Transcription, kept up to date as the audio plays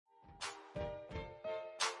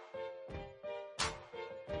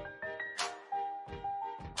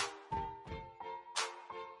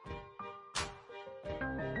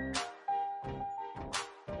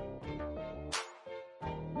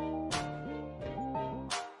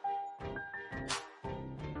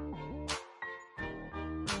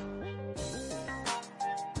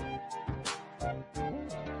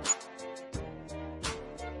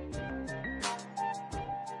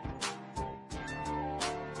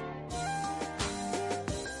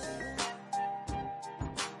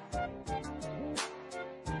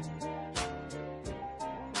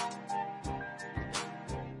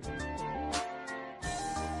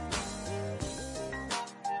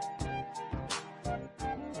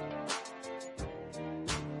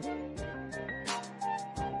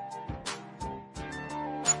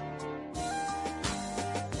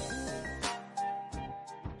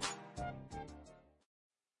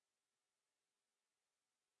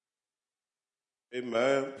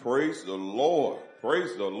Amen. Praise the Lord.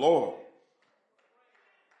 Praise the Lord.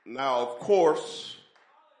 Now, of course,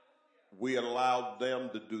 we allowed them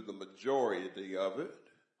to do the majority of it.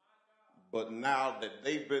 But now that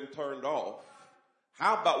they've been turned off,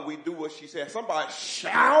 how about we do what she said? Somebody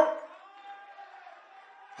shout.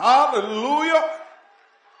 Hallelujah.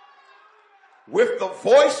 With the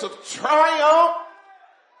voice of triumph.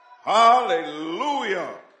 Hallelujah.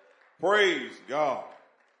 Praise God.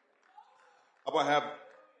 I'm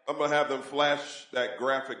gonna have them flash that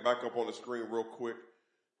graphic back up on the screen real quick.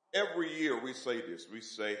 Every year we say this. We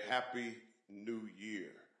say Happy New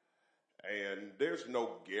Year. And there's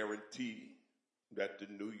no guarantee that the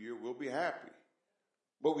new year will be happy.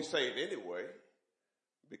 But we say it anyway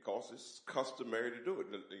because it's customary to do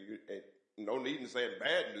it. No need in saying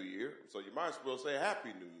bad New Year, so you might as well say Happy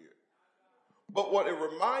New Year. But what it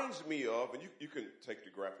reminds me of, and you can take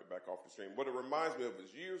the graphic back off the screen, what it reminds me of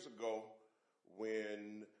is years ago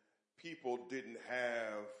when people didn't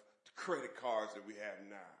have the credit cards that we have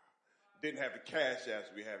now, didn't have the cash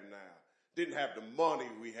apps we have now, didn't have the money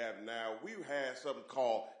we have now. We had something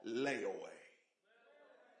called layaway,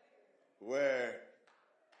 where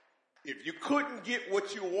if you couldn't get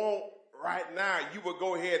what you want right now, you would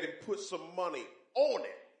go ahead and put some money on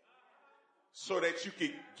it so that you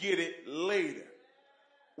could get it later.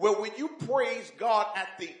 Well, when you praise God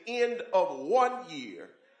at the end of 1 year,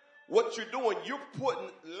 what you're doing, you're putting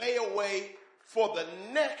layaway for the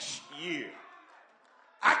next year.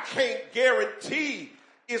 I can't guarantee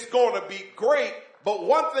it's going to be great, but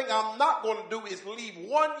one thing I'm not going to do is leave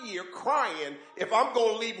 1 year crying. If I'm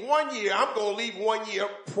going to leave 1 year, I'm going to leave 1 year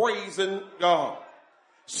praising God.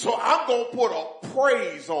 So I'm going to put a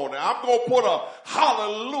praise on it. I'm going to put a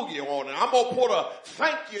hallelujah on it. I'm going to put a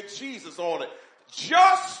thank you, Jesus, on it.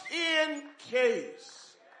 Just in case.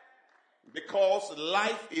 Because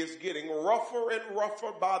life is getting rougher and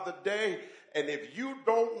rougher by the day. And if you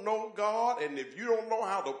don't know God and if you don't know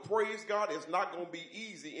how to praise God, it's not going to be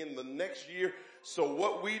easy in the next year. So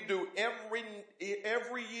what we do every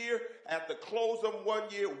year at the close of 1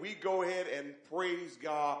 year, we go ahead and praise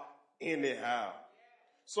God anyhow.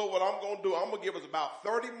 So what I'm going to do, I'm going to give us about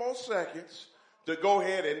 30 more seconds to go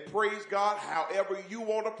ahead and praise God however you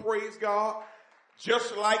want to praise God.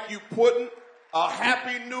 Just like you putting a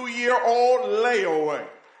Happy New Year on layaway.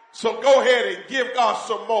 So go ahead and give God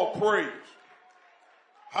some more praise.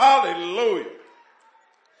 Hallelujah.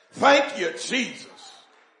 Thank you, Jesus.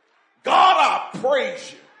 God, I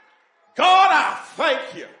praise you. God, I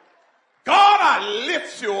thank you. God, I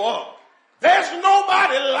lift you up. There's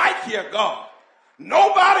nobody like you, God.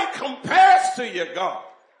 Nobody compares to you, God.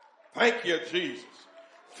 Thank you, Jesus.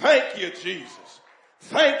 Thank you, Jesus.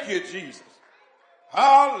 Thank you, Jesus.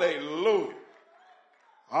 Hallelujah.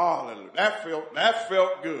 Hallelujah. That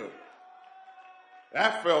felt good.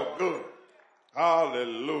 That felt good.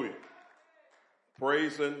 Hallelujah.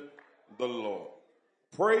 Praising the Lord.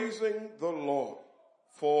 Praising the Lord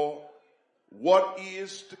for what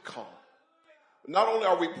is to come. Not only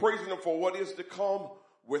are we praising him for what is to come,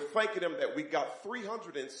 we're thanking him that we got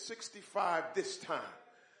 365 this time.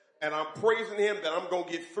 And I'm praising him that I'm going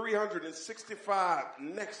to get 365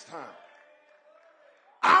 next time.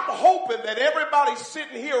 I'm hoping that everybody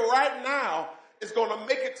sitting here right now is going to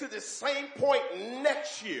make it to the same point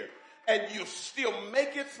next year. And you'll still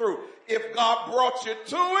make it through. If God brought you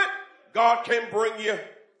to it, God can bring you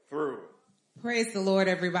through. Praise the Lord,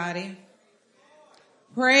 everybody.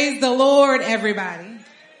 Praise the Lord, everybody.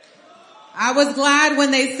 I was glad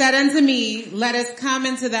when they said unto me, let us come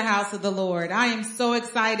into the house of the Lord. I am so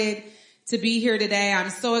excited to be here today. I'm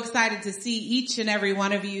so excited to see each and every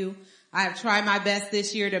one of you. I have tried my best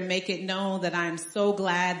this year to make it known that I'm so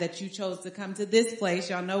glad that you chose to come to this place.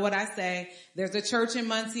 Y'all know what I say. There's a church in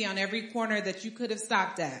Muncie on every corner that you could have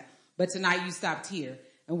stopped at, but tonight you stopped here.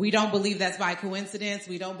 And we don't believe that's by coincidence.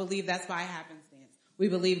 We don't believe that's by happenstance. We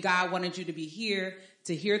believe God wanted you to be here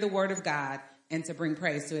to hear the word of God and to bring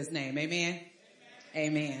praise to his name. Amen?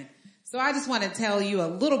 Amen. Amen. So I just want to tell you a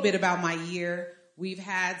little bit about my year. We've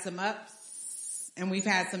had some ups and we've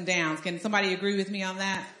had some downs. Can somebody agree with me on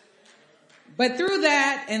that? But through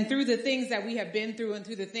that and through the things that we have been through and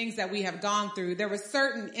through the things that we have gone through, there were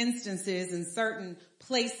certain instances and certain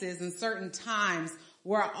places and certain times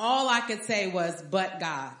where all I could say was, but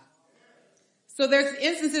God. So there's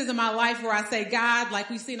instances in my life where I say, God, like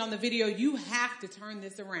we've seen on the video, you have to turn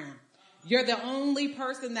this around. You're the only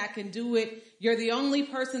person that can do it. You're the only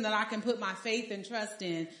person that I can put my faith and trust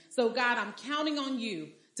in. So God, I'm counting on you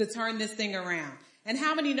to turn this thing around. And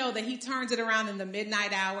how many know that he turns it around in the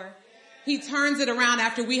midnight hour? He turns it around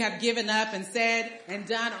after we have given up and said and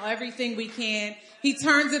done everything we can. He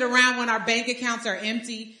turns it around when our bank accounts are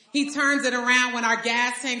empty. He turns it around when our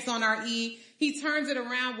gas tank's on our E. He turns it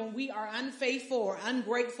around when we are unfaithful or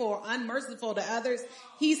ungrateful or unmerciful to others.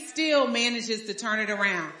 He still manages to turn it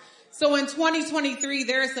around. So in 2023,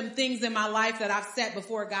 there are some things in my life that I've set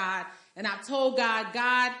before God, and I've told God,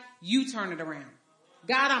 God, you turn it around.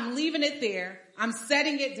 God, I'm leaving it there. I'm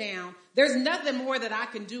setting it down. There's nothing more that I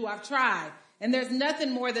can do. I've tried, and there's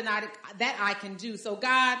nothing more that I can do. So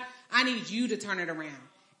God, I need you to turn it around.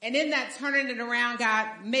 And in that turning it around, God,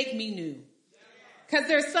 make me new. Because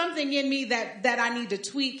there's something in me that I need to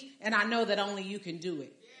tweak, and I know that only you can do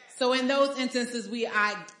it. So in those instances,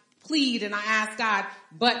 I plead and I ask God,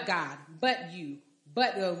 but you.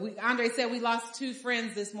 Andre said we lost 2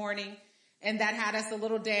 friends this morning, and that had us a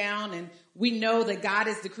little down, and we know that God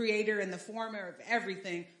is the creator and the former of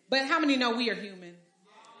everything. But how many know we are human?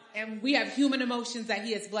 And we have human emotions that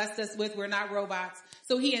he has blessed us with. We're not robots.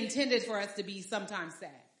 So he intended for us to be sometimes sad.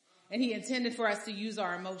 And he intended for us to use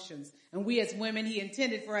our emotions. And we as women, he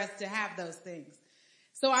intended for us to have those things.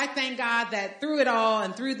 So I thank God that through it all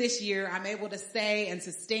and through this year, I'm able to say and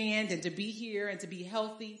to stand and to be here and to be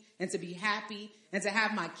healthy and to be happy and to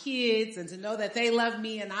have my kids and to know that they love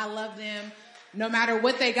me and I love them. No matter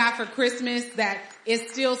what they got for Christmas, that it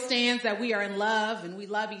still stands that we are in love and we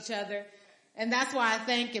love each other. And that's why I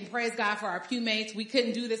thank and praise God for our pew mates. We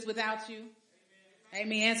couldn't do this without you.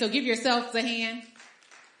 Amen. So give yourselves a hand.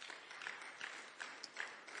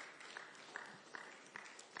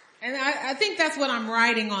 And I think that's what I'm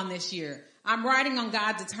writing on this year. I'm writing on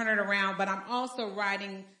God to turn it around, but I'm also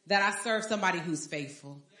writing that I serve somebody who's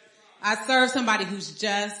faithful. I serve somebody who's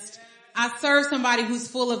just. I serve somebody who's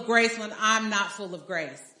full of grace when I'm not full of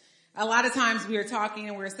grace. A lot of times we are talking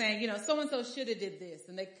and we're saying, so-and-so should have did this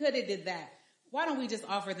and they could have did that. Why don't we just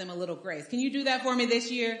offer them a little grace? Can you do that for me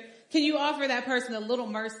this year? Can you offer that person a little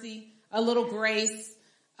mercy, a little grace,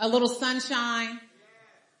 a little sunshine?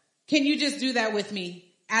 Can you just do that with me?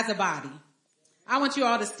 As a body, I want you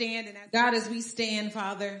all to stand, and God, as we stand,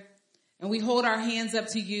 Father, and we hold our hands up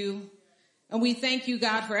to you, and we thank you,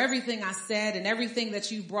 God, for everything I said and everything that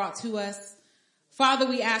you brought to us. Father,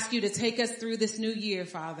 we ask you to take us through this new year,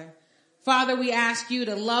 Father. Father, we ask you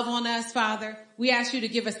to love on us, Father. We ask you to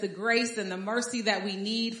give us the grace and the mercy that we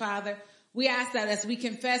need, Father. We ask that as we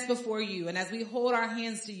confess before you and as we hold our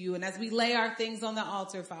hands to you and as we lay our things on the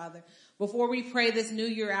altar, Father, before we pray this new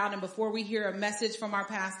year out and before we hear a message from our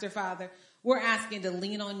pastor, Father, we're asking to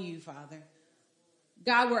lean on you, Father.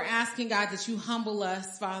 God, we're asking, God, that you humble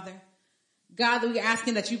us, Father. God, we're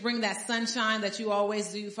asking that you bring that sunshine that you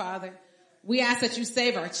always do, Father. We ask that you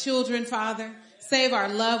save our children, Father. Save our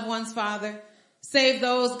loved ones, Father. Save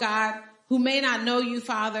those, God, who may not know you,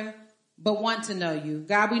 Father, but want to know you.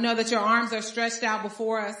 God, we know that your arms are stretched out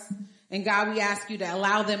before us. And God, we ask you to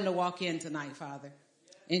allow them to walk in tonight, Father.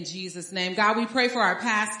 In Jesus' name. God, we pray for our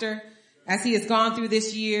pastor as he has gone through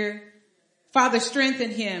this year. Father, strengthen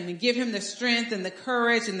him and give him the strength and the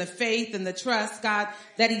courage and the faith and the trust, God,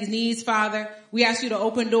 that he needs, Father. We ask you to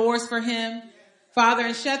open doors for him, Father,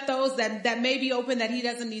 and shut those that may be open that he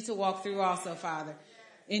doesn't need to walk through also, Father.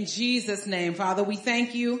 In Jesus' name, Father, we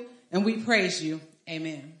thank you and we praise you.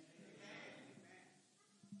 Amen.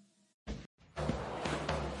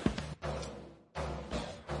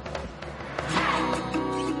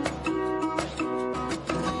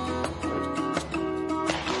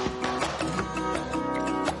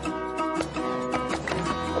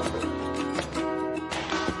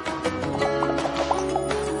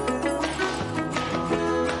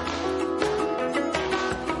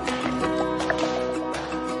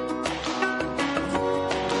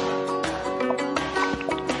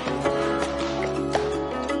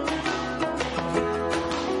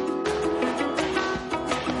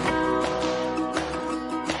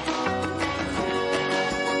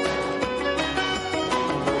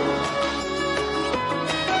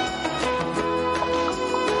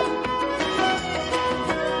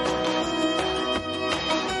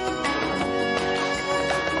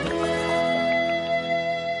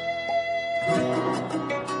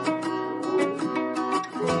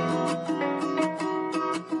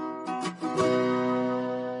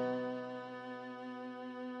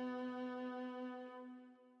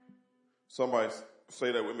 Somebody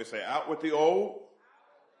say that with me. Say, out with the old,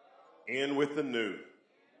 in with the new.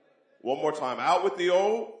 One more time. Out with the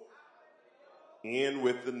old, in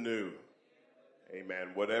with the new.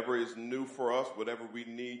 Amen. Whatever is new for us, whatever we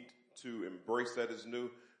need to embrace that is new,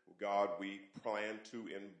 God, we plan to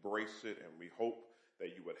embrace it, and we hope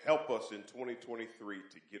that you would help us in 2023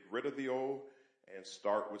 to get rid of the old and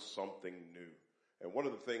start with something new. And one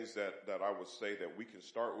of the things that I would say that we can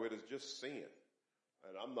start with is just sin.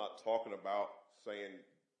 And I'm not talking about saying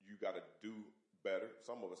you got to do better.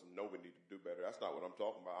 Some of us know we need to do better. That's not what I'm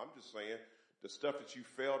talking about. I'm just saying the stuff that you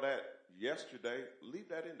failed at yesterday, leave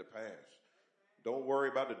that in the past. Don't worry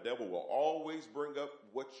about it. The devil will always bring up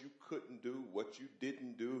what you couldn't do, what you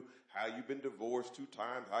didn't do, how you've been divorced 2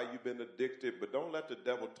 times, how you've been addicted. But don't let the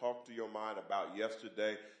devil talk to your mind about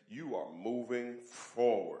yesterday. You are moving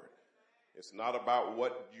forward. It's not about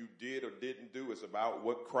what you did or didn't do. It's about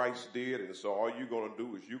what Christ did. And so all you're going to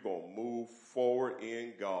do is you're going to move forward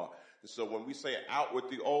in God. And so when we say out with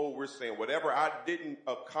the old, we're saying whatever I didn't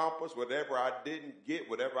accomplish, whatever I didn't get,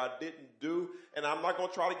 whatever I didn't do, and I'm not going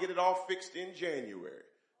to try to get it all fixed in January.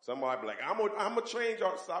 Somebody be like, I'm going to change.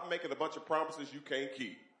 Stop making a bunch of promises you can't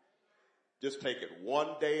keep. Just take it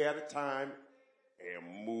one day at a time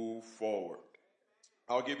and move forward.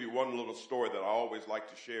 I'll give you one little story that I always like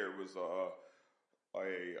to share. It was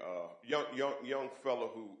a young fellow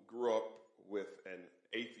who grew up with an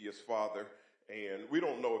atheist father. And we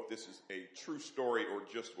don't know if this is a true story or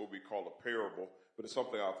just what we call a parable, but it's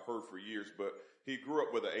something I've heard for years. But he grew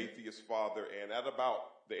up with an atheist father, and at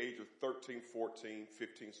about the age of 13, 14,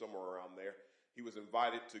 15, somewhere around there, he was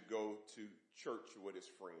invited to go to church with his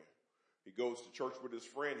friend. He goes to church with his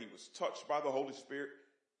friend. He was touched by the Holy Spirit,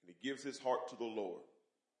 and he gives his heart to the Lord.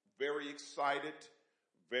 Very excited,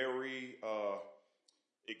 very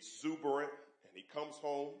exuberant, and he comes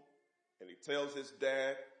home, and he tells his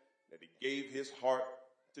dad that he gave his heart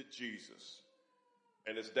to Jesus.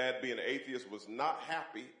 And his dad, being an atheist, was not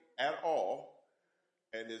happy at all.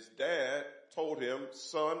 And his dad told him,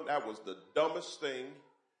 son, that was the dumbest thing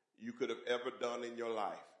you could have ever done in your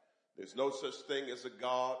life. There's no such thing as a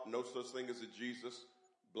God, no such thing as a Jesus,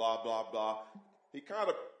 blah, blah, blah. He kind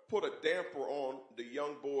of put a damper on the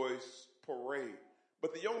young boy's parade.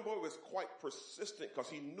 But the young boy was quite persistent because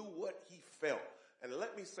he knew what he felt. And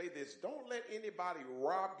let me say this, don't let anybody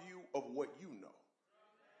rob you of what you know.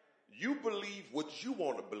 You believe what you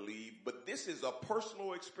want to believe, but this is a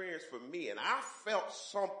personal experience for me, and I felt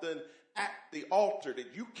something at the altar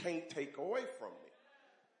that you can't take away from me.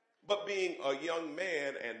 But being a young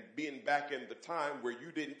man and being back in the time where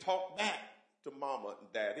you didn't talk back to mama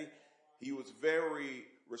and daddy, he was very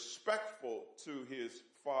respectful to his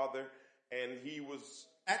father, and he was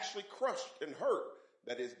actually crushed and hurt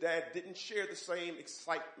that his dad didn't share the same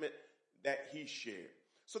excitement that he shared.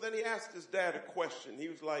 So then he asked his dad a question. He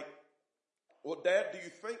was like, well, Dad, do you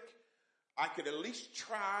think I could at least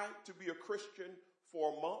try to be a Christian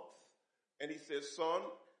for a month? And he says, son,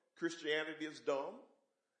 Christianity is dumb.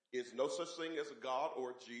 There's no such thing as a God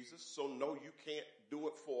or a Jesus. So no, you can't do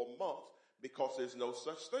it for a month because there's no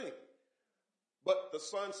such thing. But the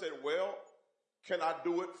son said, well, can I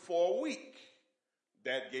do it for a week?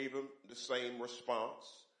 Dad gave him the same response.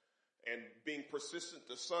 And being persistent,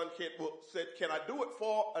 the son said, can I do it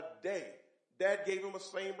for a day? Dad gave him the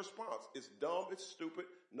same response. It's dumb, it's stupid,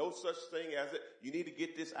 no such thing as it. You need to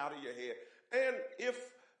get this out of your head. And if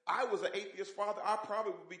I was an atheist father, I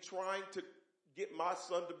probably would be trying to get my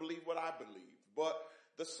son to believe what I believe. But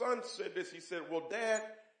the son said this, he said, well, Dad,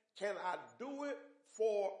 can I do it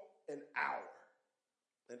for an hour?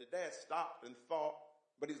 And the dad stopped and thought,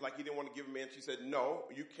 but he's like, he didn't want to give him in. She said, no,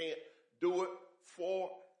 you can't do it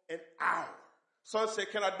for an hour. Son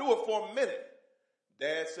said, can I do it for a minute?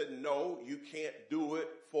 Dad said, no, you can't do it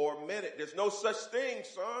for a minute. There's no such thing,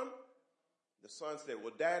 son. The son said,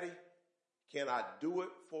 well, Daddy, can I do it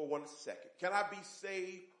for 1 second? Can I be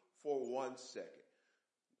saved for 1 second?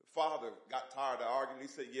 The father got tired of arguing. He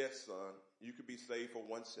said, yes, son, you could be saved for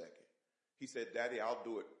 1 second. He said, Daddy, I'll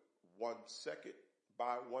do it 1 second,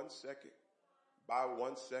 by 1 second. By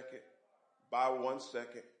 1 second, by 1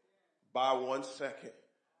 second, by 1 second,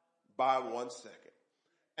 by 1 second.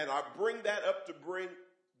 And I bring that up to bring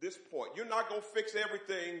this point. You're not going to fix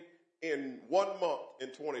everything in 1 month in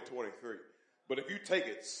 2023. But if you take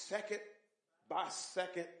it second by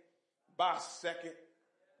second, by second,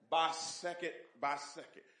 by second, by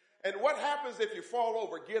second. And what happens if you fall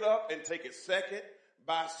over, get up and take it second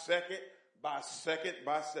by second, by second,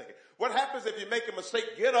 by second. What happens if you make a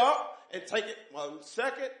mistake, get up and take it 1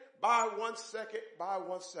 second, by 1 second, by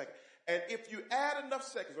 1 second. And if you add enough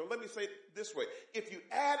seconds, or let me say it this way, if you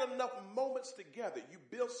add enough moments together, you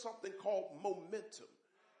build something called momentum.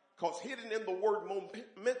 Because hidden in the word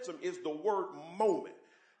momentum is the word moment.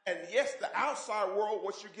 And yes, the outside world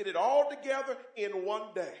wants you to get it all together in 1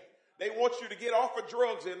 day. They want you to get off of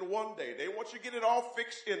drugs in 1 day. They want you to get it all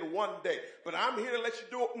fixed in 1 day. But I'm here to let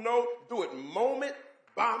you do it moment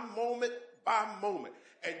by moment by moment.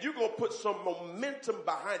 And you're going to put some momentum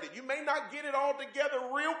behind it. You may not get it all together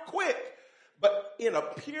real quick, But in a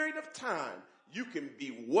period of time, you can be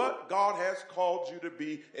what God has called you to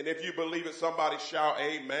be. And if you believe it, somebody shout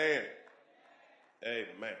amen.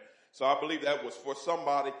 Amen. So I believe that was for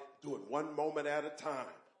somebody doing one moment at a time.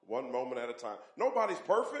 One moment at a time. Nobody's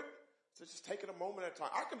perfect. So just take it a moment at a time.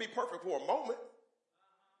 I can be perfect for a moment.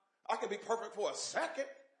 I can be perfect for a second.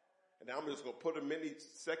 And I'm just going to put many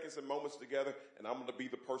seconds and moments together, and I'm going to be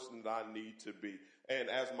the person that I need to be. And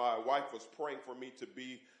as my wife was praying for me to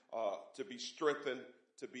be strengthened,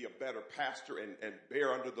 to be a better pastor and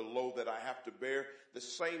bear under the load that I have to bear, the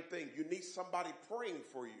same thing. You need somebody praying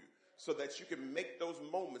for you so that you can make those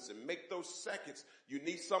moments and make those seconds. You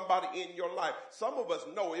need somebody in your life. Some of us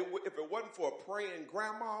know if it wasn't for a praying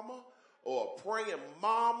grandmama, or a praying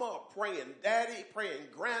mama, a praying daddy, praying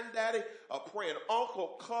granddaddy, a praying uncle,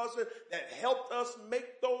 cousin that helped us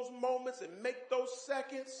make those moments and make those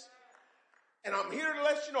seconds. And I'm here to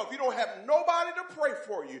let you know, if you don't have nobody to pray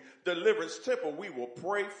for you, Deliverance Temple, we will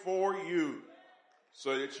pray for you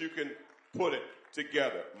so that you can put it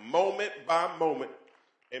together moment by moment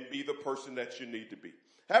and be the person that you need to be.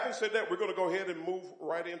 Having said that, we're going to go ahead and move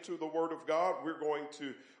right into the Word of God.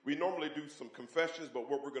 We normally do some confessions, but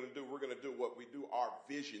what we're going to do what we do, our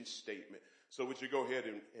vision statement. So would you go ahead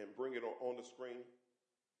and bring it on the screen?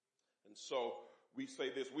 And so we say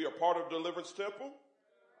this: we are part of Deliverance Temple,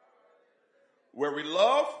 where we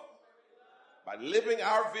love by living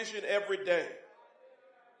our vision every day.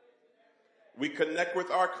 We connect with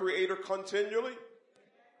our Creator continually.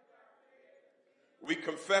 We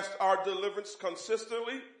confess our deliverance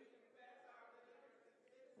consistently.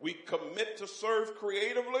 We commit to serve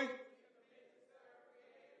creatively.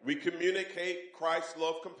 We communicate Christ's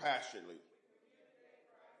love compassionately.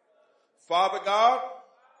 Father God,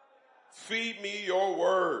 feed me your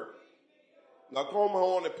word. Now come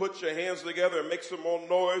on and put your hands together and make some more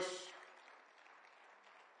noise.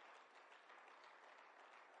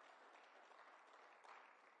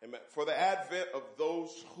 Amen. For the advent of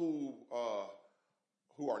those who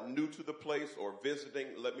are new to the place or visiting,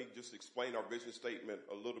 let me just explain our vision statement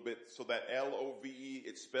a little bit. So that LOVE,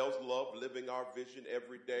 it spells love, living our vision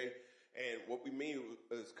every day. And what we mean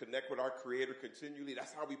is connect with our Creator continually.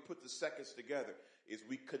 That's how we put the seconds together, is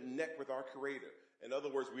we connect with our Creator. In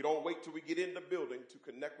other words, we don't wait till we get in the building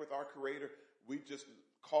to connect with our Creator. We just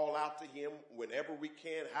call out to Him whenever we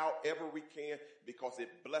can, however we can, because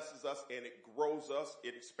it blesses us and it grows us.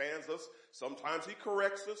 It expands us. Sometimes He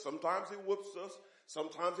corrects us. Sometimes He whoops us.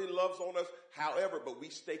 Sometimes He loves on us. However, but we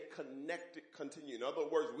stay connected, continue. In other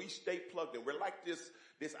words, we stay plugged in. We're like this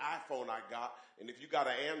iPhone I got. And if you got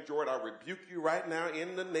an Android, I rebuke you right now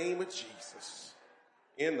in the name of Jesus.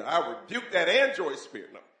 I rebuke that Android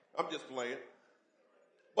spirit. No, I'm just playing.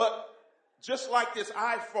 But just like this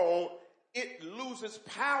iPhone, it loses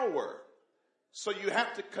power. So you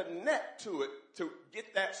have to connect to it to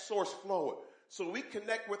get that source flowing. So we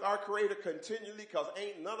connect with our Creator continually, because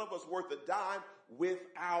ain't none of us worth a dime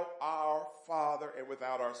without our Father and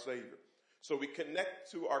without our Savior. So we connect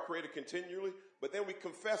to our Creator continually, but then we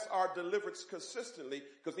confess our deliverance consistently,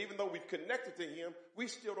 because even though we've connected to Him, we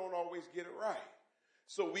still don't always get it right.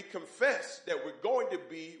 So we confess that we're going to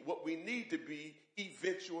be what we need to be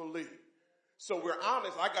eventually. So we're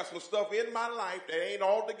honest. I got some stuff in my life that ain't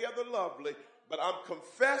altogether lovely, but I'm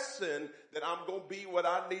confessing that I'm going to be what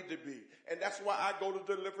I need to be. And that's why I go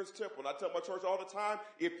to Deliverance Temple. And I tell my church all the time,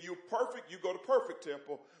 if you're perfect, you go to Perfect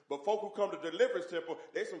Temple. But folk who come to Deliverance Temple,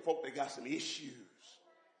 there's some folk that got some issues.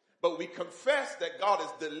 But we confess that God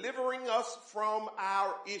is delivering us from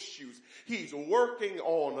our issues. He's working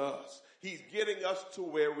on us. He's getting us to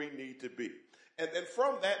where we need to be. And then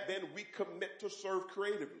from that, then we commit to serve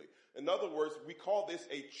creatively. In other words, we call this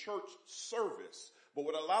a church service. But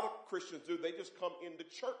what a lot of Christians do, they just come into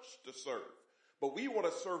church to serve. But we want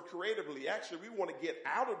to serve creatively. Actually, we want to get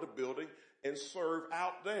out of the building and serve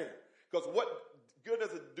out there. Because what good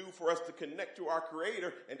does it do for us to connect to our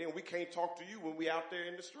Creator, and then we can't talk to you when we out there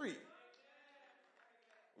in the street?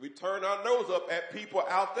 We turn our nose up at people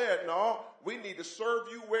out there. No, we need to serve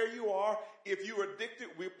you where you are. If you're addicted,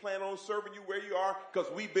 we plan on serving you where you are,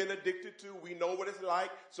 because we've been addicted too. We know what it's like.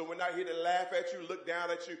 So we're not here to laugh at you, look down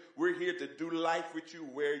at you. We're here to do life with you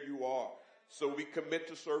where you are. So we commit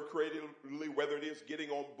to serve creatively, whether it is getting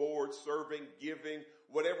on board, serving, giving,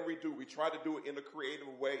 whatever we do. We try to do it in a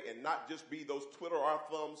creative way and not just be those twiddle our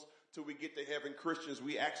thumbs till we get to heaven Christians.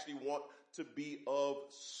 We actually want to be of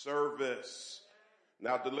service.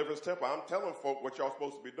 Now, Deliverance Temple, I'm telling folk what y'all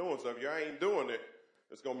supposed to be doing. So if y'all ain't doing it,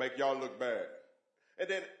 it's going to make y'all look bad. And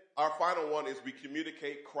then our final one is we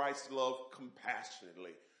communicate Christ's love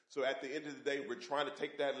compassionately. So at the end of the day, we're trying to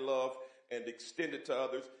take that love and extend it to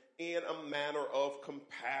others in a manner of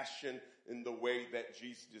compassion, in the way that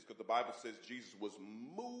Jesus is, because the Bible says Jesus was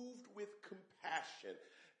moved with compassion.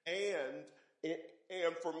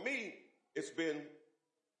 And for me, it's been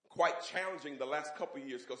quite challenging the last couple of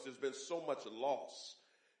years because there's been so much loss.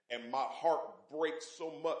 And my heart breaks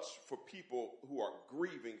so much for people who are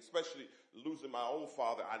grieving, especially losing my own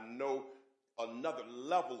father. I know another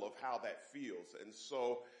level of how that feels. And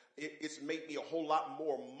so it's made me a whole lot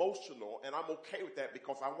more emotional, and I'm okay with that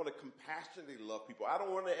because I want to compassionately love people. I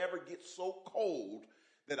don't want to ever get so cold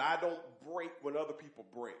that I don't break when other people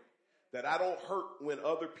break, that I don't hurt when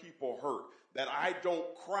other people hurt, that I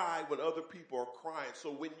don't cry when other people are crying.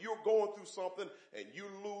 So when you're going through something and you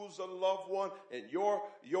lose a loved one and your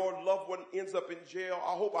loved one ends up in jail,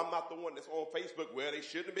 I hope I'm not the one that's on Facebook where they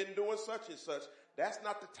shouldn't have been doing such and such. That's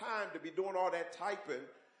not the time to be doing all that typing.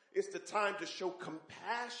 It's the time to show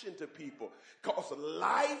compassion to people because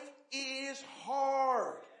life is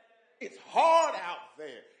hard. It's hard out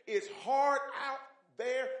there. It's hard out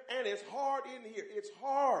there and it's hard in here. It's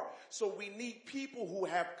hard. So we need people who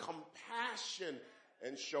have compassion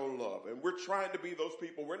and show love. And we're trying to be those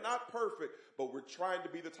people. We're not perfect, but we're trying to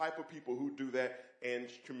be the type of people who do that and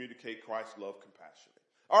communicate Christ's love compassionately.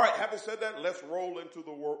 All right, having said that, let's roll into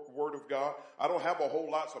the Word of God. I don't have a whole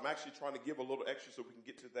lot, so I'm actually trying to give a little extra so we can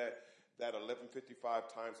get to that 11:55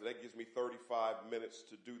 time. So that gives me 35 minutes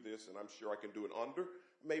to do this, and I'm sure I can do it under,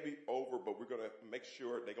 maybe over, but we're going to make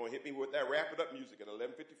sure they're going to hit me with that wrap it up music at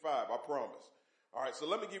 11:55, I promise. All right, so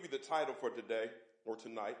let me give you the title for today or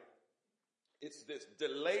tonight. It's this: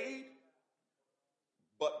 Delayed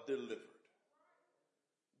but Delivered.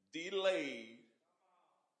 Delayed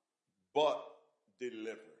but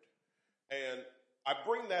delivered. And I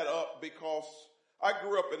bring that up because I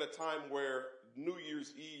grew up in a time where New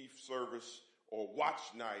Year's Eve service or watch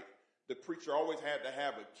night, the preacher always had to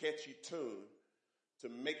have a catchy tune to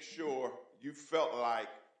make sure you felt like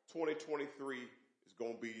 2023 is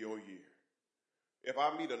going to be your year. If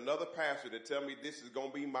I meet another pastor that tell me this is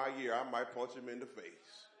going to be my year, I might punch him in the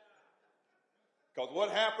face. Because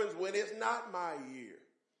what happens when it's not my year?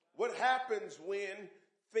 What happens when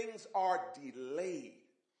things are delayed?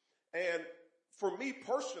 And for me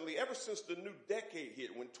personally, ever since the new decade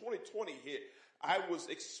hit, when 2020 hit, I was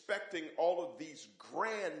expecting all of these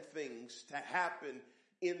grand things to happen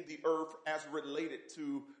in the earth as related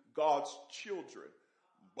to God's children.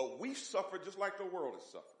 But we've suffered just like the world has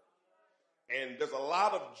suffered. And there's a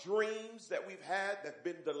lot of dreams that we've had that've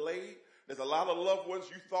been delayed. There's a lot of loved ones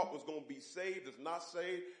you thought was going to be saved, is not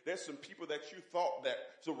saved. There's some people that you thought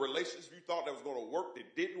some relationships you thought that was going to work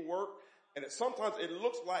that didn't work. And sometimes it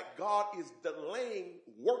looks like God is delaying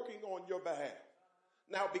working on your behalf.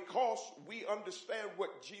 Now, because we understand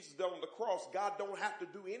what Jesus did on the cross, God don't have to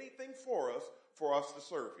do anything for us to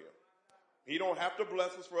serve him. He don't have to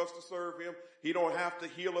bless us for us to serve him. He don't have to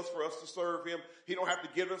heal us for us to serve him. He don't have to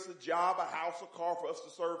give us a job, a house, a car for us to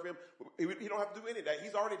serve him. He don't have to do any of that.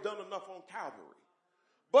 He's already done enough on Calvary.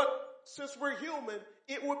 But since we're human,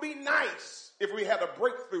 it would be nice if we had a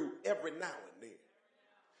breakthrough every now and then.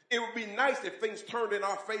 It would be nice if things turned in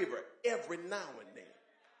our favor every now and then.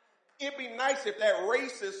 It'd be nice if that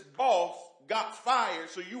racist boss got fired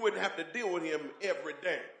so you wouldn't have to deal with him every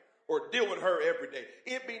day or deal with her every day.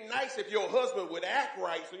 It'd be nice if your husband would act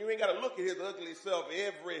right so you ain't got to look at his ugly self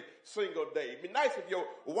every single day. It'd be nice if your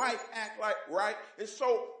wife act like right. And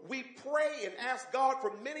so we pray and ask God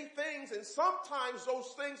for many things, and sometimes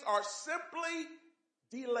those things are simply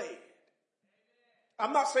delayed.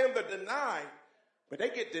 I'm not saying they're denied, but they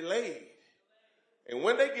get delayed. And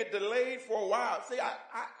when they get delayed for a while, see,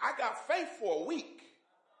 I got faith for a week.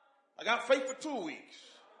 I got faith for 2 weeks.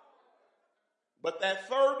 But that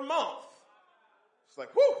third month, it's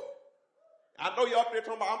like, whew. I know you're up there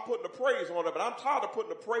talking about I'm putting the praise on it, but I'm tired of putting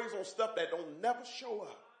the praise on stuff that don't never show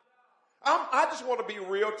up. I just want to be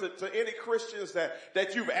real to any Christians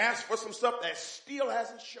that you've asked for some stuff that still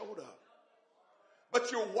hasn't showed up.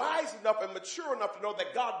 But you're wise enough and mature enough to know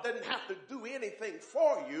that God doesn't have to do anything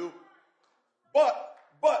for you.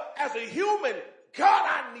 But as a human, God,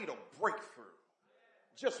 I need a breakthrough.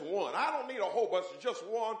 Just one. I don't need a whole bunch, just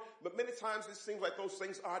one. But many times it seems like those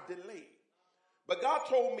things are delayed. But God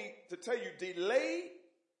told me to tell you, delayed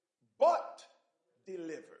but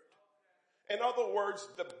delivered. In other words,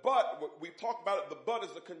 the but, we talk about it, the but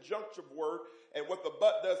is a conjunctive word. And what the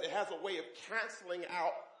but does, it has a way of canceling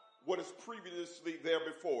out what is previously there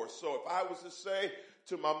before. So if I was to say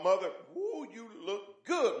to my mother, "Ooh, you look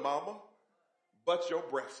good, mama, but your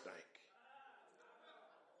breath stank."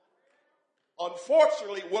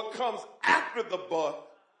 Unfortunately, what comes after the but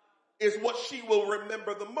is what she will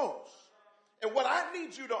remember the most. And what I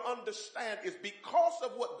need you to understand is because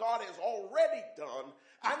of what God has already done,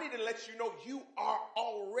 I need to let you know you are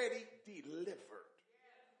already delivered.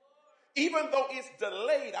 Even though it's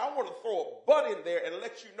delayed, I want to throw a but in there and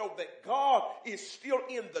let you know that God is still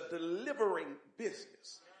in the delivering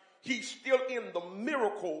business. He's still in the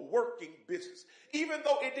miracle working business. Even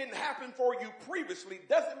though it didn't happen for you previously,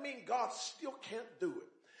 doesn't mean God still can't do it.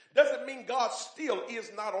 Doesn't mean God still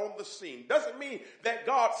is not on the scene. Doesn't mean that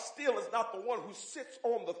God still is not the one who sits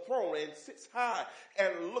on the throne and sits high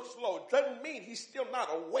and looks low. Doesn't mean he's still not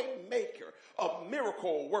a way maker, a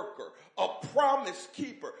miracle worker, a promise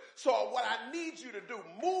keeper. So what I need you to do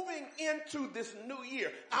moving into this new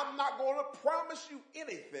year, I'm not going to promise you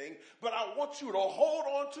anything, but I want you to hold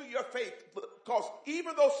on to your faith, because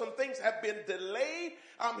even though some things have been delayed,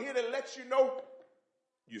 I'm here to let you know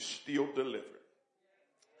you're still delivered.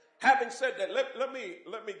 Having said that, let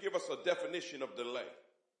me give us a definition of delay.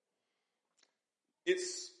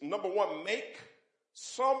 It's, number one, make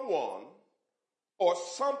someone or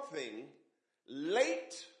something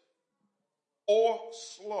late or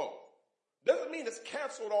slow. Doesn't mean it's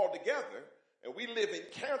canceled altogether, and we live in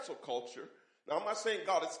cancel culture. Now, I'm not saying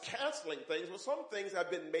God is canceling things, but some things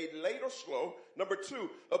have been made late or slow. Number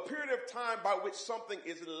two, a period of time by which something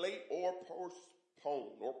is late or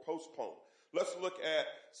postponed. Let's look at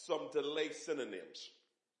some delay synonyms.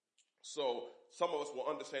 So some of us will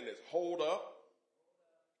understand this. Hold up,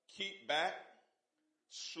 keep back,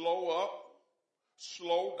 slow up,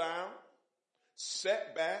 slow down,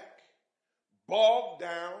 set back, bog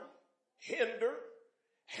down, hinder,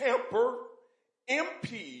 hamper,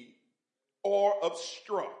 impede, or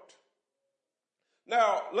obstruct.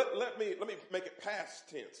 Now, let me make it past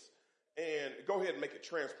tense and go ahead and make it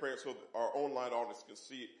transparent so that our online audience can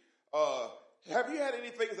see it. Have you had any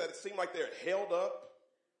things that seem like they're held up,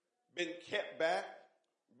 been kept back,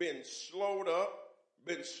 been slowed up,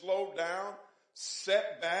 been slowed down,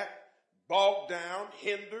 set back, bogged down,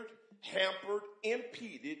 hindered, hampered,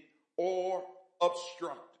 impeded, or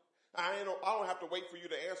obstructed? I don't have to wait for you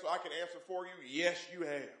to answer. I can answer for you. Yes, you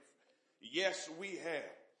have. Yes, we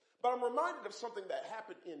have. But I'm reminded of something that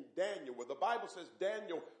happened in Daniel, where the Bible says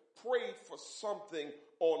Daniel prayed for something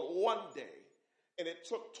on one day. And it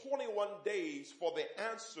took 21 days for the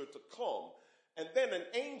answer to come. And then an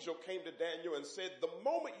angel came to Daniel and said, the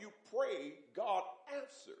moment you prayed, God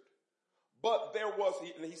answered. But there was,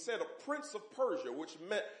 and he said, a prince of Persia, which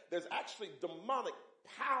meant there's actually demonic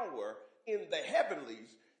power in the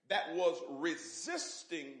heavenlies that was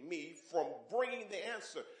resisting me from bringing the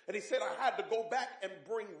answer. And he said I had to go back and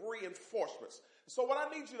bring reinforcements. So what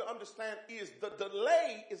I need you to understand is the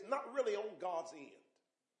delay is not really on God's end.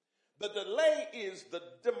 The delay is the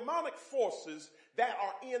demonic forces that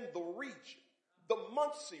are in the region, the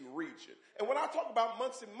Muncie region. And when I talk about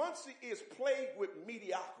Muncie, Muncie is plagued with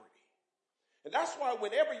mediocrity. And that's why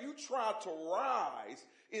whenever you try to rise,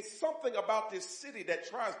 it's something about this city that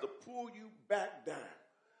tries to pull you back down.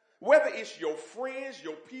 Whether it's your friends,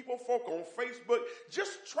 your people, folk on Facebook,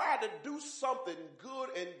 just try to do something good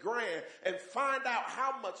and grand and find out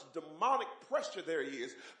how much demonic pressure there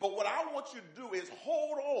is. But what I want you to do is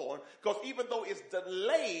hold on, because even though it's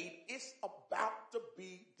delayed, it's about to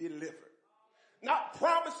be delivered. Not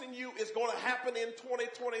promising you it's going to happen in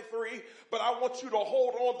 2023, but I want you to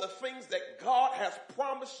hold on the things that God has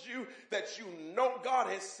promised you, that you know God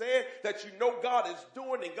has said, that you know God is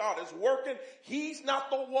doing and God is working. He's not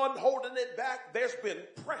the one holding it back. There's been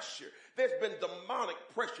pressure. There's been demonic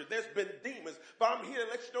pressure. There's been demons. But I'm here to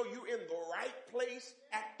let you know you're in the right place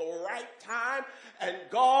at the right time. And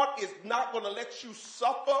God is not going to let you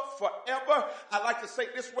suffer forever. I like to say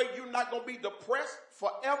it this way, you're not going to be depressed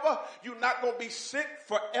forever. You're not going to be sick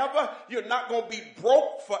forever. You're not going to be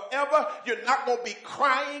broke forever. You're not going to be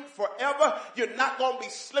crying forever. You're not going to be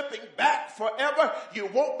slipping back forever. You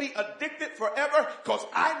won't be addicted forever, because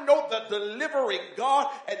I know the delivering God,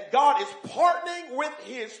 and God is partnering with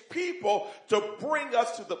his people to bring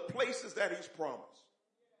us to the places that he's promised.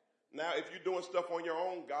 Now, if you're doing stuff on your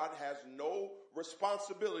own, God has no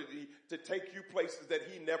responsibility to take you places that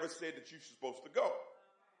he never said that you're supposed to go.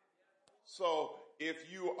 So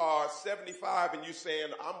if you are 75 and you're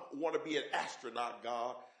saying, I want to be an astronaut,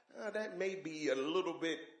 God, that may be a little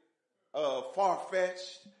bit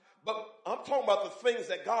far-fetched. But I'm talking about the things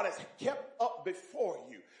that God has kept up before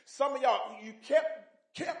you. Some of y'all,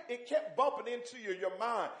 it kept bumping into your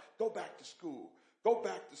mind. Go back to school. Go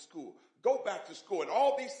back to school. Go back to school. And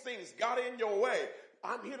all these things got in your way.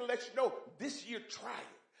 I'm here to let you know this year, try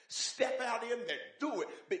it. Step out in there, do it,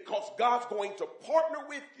 because God's going to partner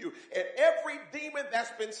with you. And every demon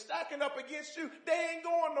that's been stacking up against you, they ain't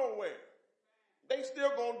going nowhere. They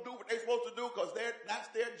still going to do what they're supposed supposed to do because that's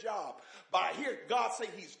their job. But I hear God say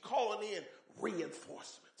he's calling in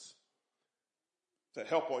reinforcements to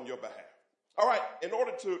help on your behalf. All right, in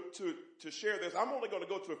order to share this, I'm only going to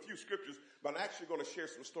go to a few scriptures, but I'm actually going to share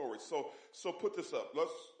some stories. So put this up.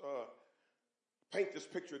 Let's paint this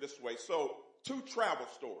picture this way. So 2 travel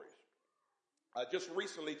stories. I just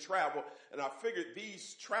recently traveled, and I figured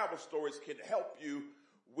these travel stories can help you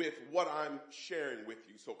with what I'm sharing with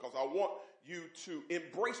you. So, because I want you to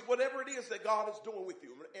embrace whatever it is that God is doing with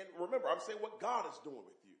you. And remember, I'm saying what God is doing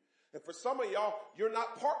with you. And for some of y'all, you're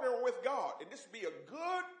not partnering with God. And this would be a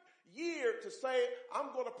good year to say,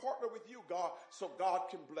 I'm going to partner with you, God, so God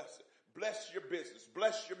can bless it. Bless your business,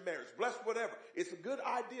 bless your marriage, bless whatever. It's a good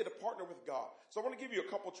idea to partner with God. So I want to give you a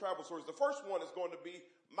couple travel stories. The first one is going to be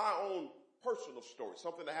my own personal story,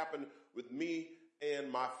 something that happened with me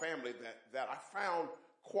and my family that I found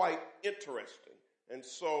quite interesting. And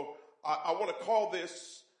so I want to call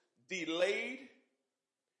this delayed,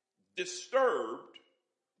 disturbed,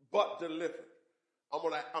 but delivered.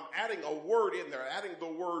 I'm adding a word in there, adding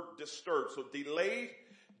the word disturbed. So delayed,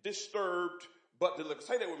 disturbed, but delivered.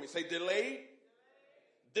 Say that with me. Say delayed,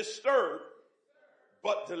 disturbed,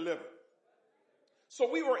 but delivered.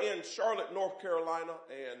 So we were in Charlotte, North Carolina,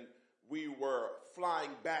 and we were flying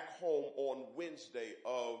back home on Wednesday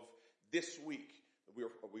of this week. We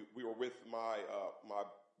were with my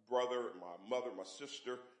brother, my mother, my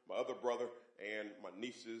sister, my other brother, and my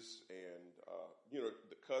nieces, and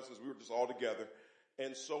the cousins. We were just all together,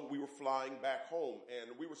 and so we were flying back home.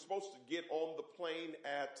 And we were supposed to get on the plane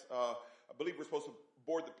at I believe we're supposed to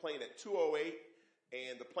board the plane at 2:08,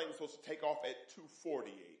 and the plane was supposed to take off at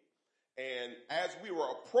 2:48. And as we were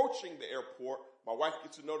approaching the airport, my wife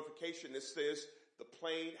gets a notification that says the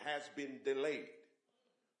plane has been delayed.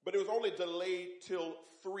 But it was only delayed till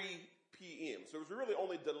 3 p.m. So it was really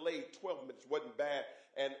only delayed 12 minutes. It wasn't bad.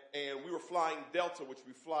 And we were flying Delta, which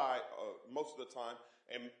we fly most of the time.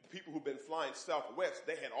 And people who've been flying Southwest,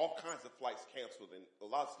 they had all kinds of flights canceled and a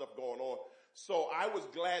lot of stuff going on. So I was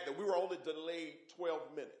glad that we were only delayed 12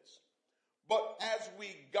 minutes. But as we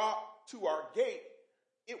got to our gate,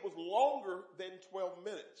 it was longer than 12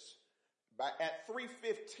 minutes. At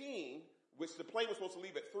 3:15, which the plane was supposed to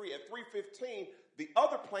leave at 3, at 3:15, the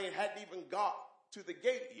other plane hadn't even got to the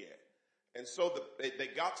gate yet. And so they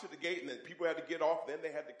got to the gate, and then people had to get off. Then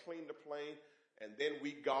they had to clean the plane, and then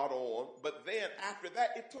we got on. But then after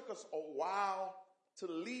that, it took us a while to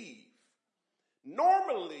leave.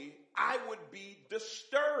 Normally, I would be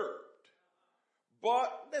disturbed,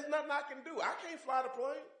 but there's nothing I can do. I can't fly the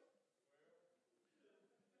plane.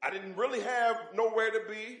 I didn't really have nowhere to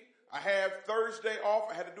be. I had Thursday off.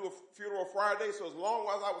 I had to do a funeral Friday, so as long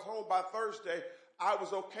as I was home by Thursday, I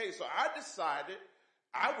was okay. So I decided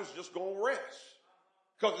I was just going to rest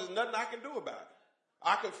because there's nothing I can do about it.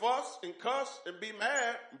 I can fuss and cuss and be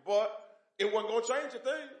mad, but it wasn't going to change a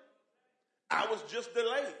thing. I was just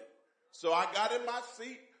delayed. So I got in my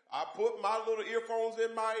seat. I put my little earphones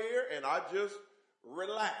in my ear, and I just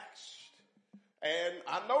relaxed. And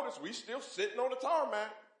I noticed we still sitting on the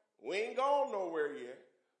tarmac. We ain't gone nowhere yet.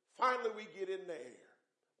 Finally, we get in the air.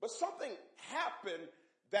 But something happened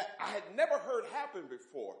that I had never heard happen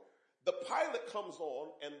before. The pilot comes on,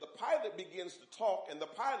 and the pilot begins to talk, and the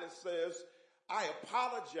pilot says, I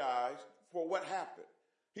apologize for what happened.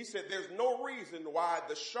 He said, there's no reason why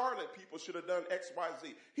the Charlotte people should have done X, Y,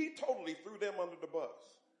 Z. He totally threw them under the bus.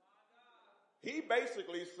 He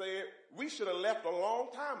basically said, we should have left a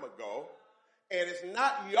long time ago, and it's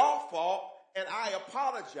not your fault, and I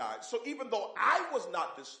apologize. So even though I was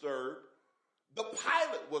not disturbed, the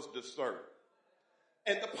pilot was disturbed.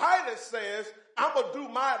 And the pilot says, I'm going to do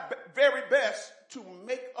my very best to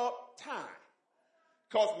make up time.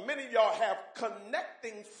 Because many of y'all have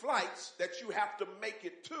connecting flights that you have to make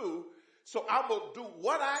it to. So I'm going to do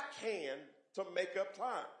what I can to make up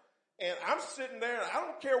time. And I'm sitting there, and I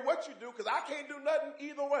don't care what you do because I can't do nothing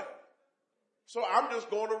either way. So I'm just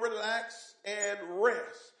going to relax and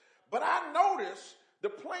rest. But I noticed the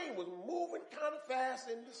plane was moving kind of fast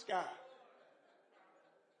in the sky.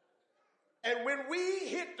 And when we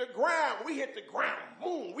hit the ground,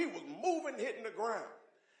 boom, we was moving, hitting the ground.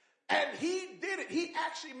 And he did it. He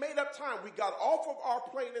actually made up time. We got off of our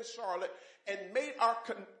plane in Charlotte and made our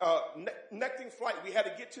connecting flight. We had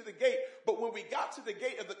to get to the gate. But when we got to the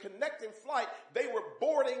gate of the connecting flight, they were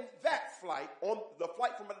boarding that flight on the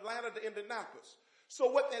flight from Atlanta to Indianapolis. So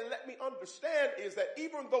what they let me understand is that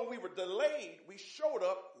even though we were delayed, we showed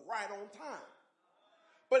up right on time.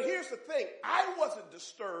 But here's the thing. I wasn't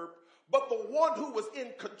disturbed, but the one who was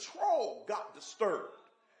in control got disturbed.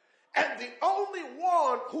 And the only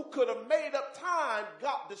one who could have made up time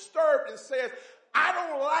got disturbed and said, I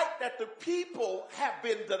don't like that the people have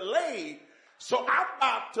been delayed, so I'm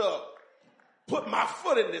about to put my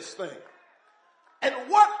foot in this thing. And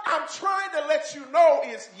what I'm trying to let you know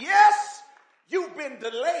is, yes, you've been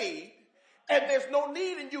delayed, and there's no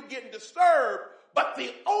need in you getting disturbed, but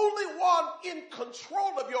the only one in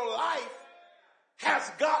control of your life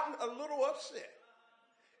has gotten a little upset.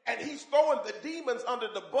 And he's throwing the demons under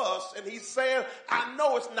the bus, and he's saying, I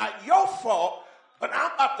know it's not your fault, but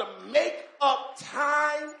I'm about to make up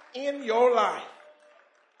time in your life.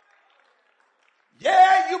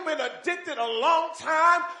 Yeah, you've been addicted a long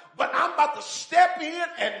time, but I'm about to step in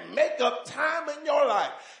and make up time in your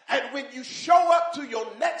life. And when you show up to your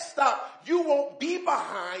next stop, you won't be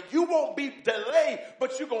behind, you won't be delayed,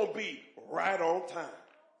 but you're going to be right on time.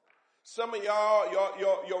 Some of y'all,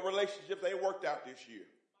 your relationships ain't worked out this year.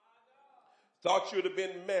 Thought you'd have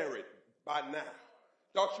been married by now.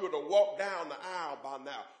 Thought you would have walked down the aisle by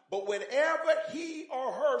now. But whenever he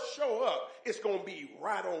or her show up, it's going to be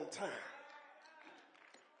right on time.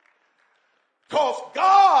 Because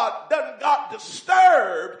God done got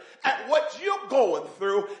disturbed at what you're going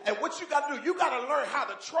through. And what you got to do, you got to learn how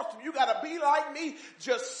to trust him. You got to be like me.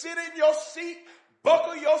 Just sit in your seat,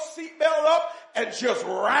 buckle your seatbelt up, and just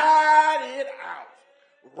ride it out.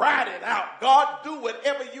 Ride it out. God, do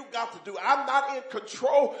whatever you got to do. I'm not in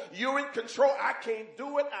control. You're in control. I can't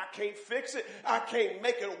do it. I can't fix it. I can't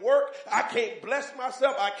make it work. I can't bless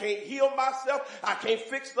myself. I can't heal myself. I can't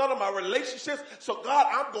fix none of my relationships. So God,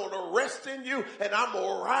 I'm going to rest in you and I'm going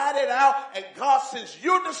to ride it out. And God, since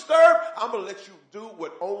you're disturbed, I'm going to let you do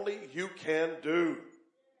what only you can do.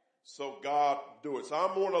 So God, do it. So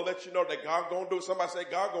I'm going to let you know that God's going to do it. Somebody say,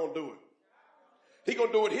 God's going to do it. He's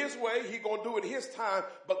going to do it his way. He's going to do it his time,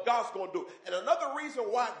 but God's going to do it. And another reason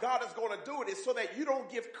why God is going to do it is so that you don't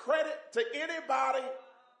give credit to anybody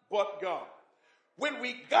but God. When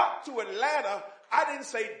we got to Atlanta, I didn't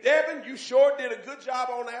say, Devin, you sure did a good job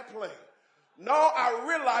on that plane. No, I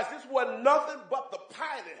realized this wasn't nothing but the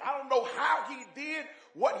pilot. I don't know how he did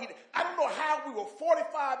what he did. I don't know how we were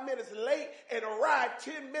 45 minutes late and arrived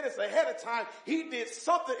 10 minutes ahead of time. He did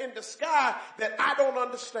something in the sky that I don't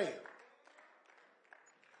understand.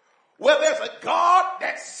 Well, there's a God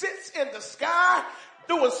that sits in the sky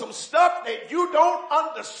doing some stuff that you don't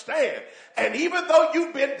understand. And even though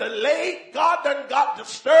you've been delayed, God done got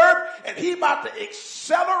disturbed and he about to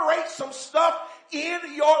accelerate some stuff in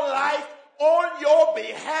your life on your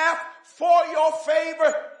behalf for your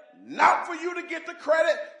favor, not for you to get the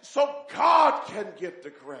credit, so God can get the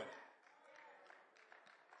credit.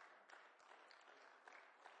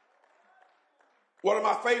 One of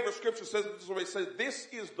my favorite scriptures says, it says, this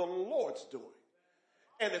is the Lord's doing,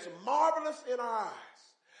 and it's marvelous in our eyes.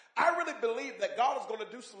 I really believe that God is going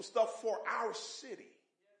to do some stuff for our city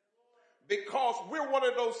because we're one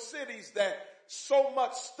of those cities that so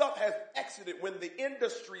much stuff has exited. When the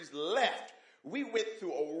industries left, we went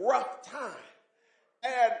through a rough time.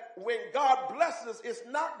 And when God blesses us, it's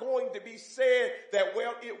not going to be said that,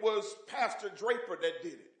 well, it was Pastor Draper that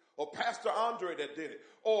did it, or Pastor Andre that did it,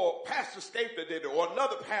 or Pastor Scape that did it, or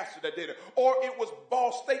another pastor that did it, or it was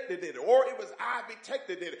Ball State that did it, or it was Ivy Tech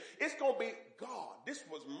that did it. It's going to be God. This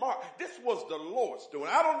was Mark. This was the Lord's doing.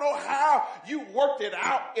 I don't know how you worked it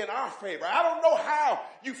out in our favor. I don't know how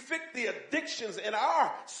you fixed the addictions in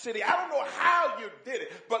our city. I don't know how you did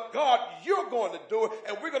it, but God, you're going to do it,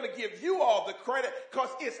 and we're going to give you all the credit because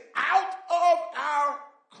it's out of our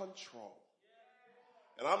control.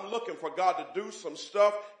 And I'm looking for God to do some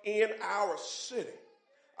stuff in our city.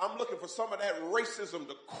 I'm looking for some of that racism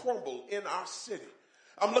to crumble in our city.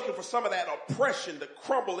 I'm looking for some of that oppression to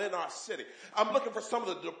crumble in our city. I'm looking for some of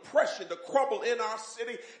the depression to crumble in our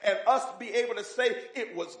city and us to be able to say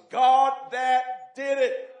it was God that did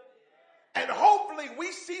it. And hopefully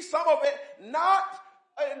we see some of it not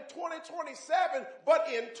in 2027, but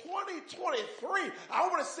in 2023. I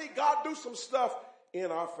want to see God do some stuff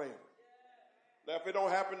in our favor. Now, if it don't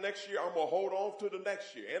happen next year, I'm going to hold on to the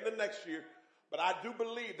next year and the next year. But I do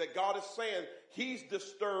believe that God is saying he's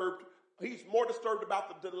disturbed. He's more disturbed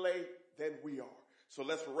about the delay than we are. So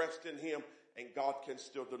let's rest in him and God can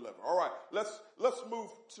still deliver. All right, let's move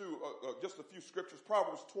to just a few scriptures.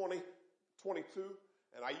 Proverbs 20:22.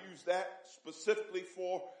 And I use that specifically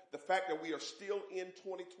for the fact that we are still in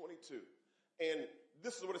 2022. And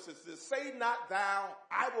this is what it says. It says, say not thou,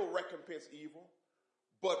 I will recompense evil,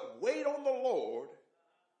 but wait on the Lord,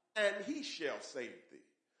 and he shall save thee.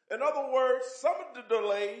 In other words, some of the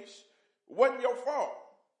delays wasn't your fault.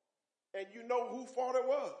 And you know whose fault it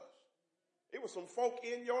was. It was some folk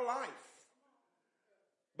in your life.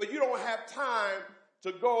 But you don't have time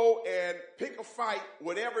to go and pick a fight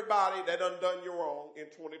with everybody that done you wrong in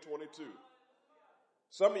 2022.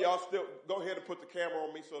 Some of y'all still, go ahead and put the camera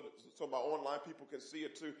on me so my online people can see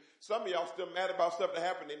it too. Some of y'all still mad about stuff that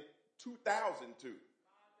happened in 2002.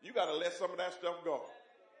 You got to let some of that stuff go.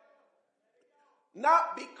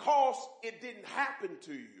 Not because it didn't happen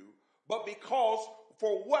to you, but because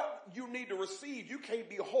for what you need to receive, you can't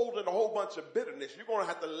be holding a whole bunch of bitterness. You're going to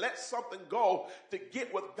have to let something go to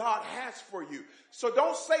get what God has for you. So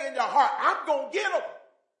don't say in your heart, I'm going to get them.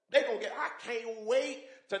 They're going to get, I can't wait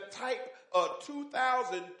to type a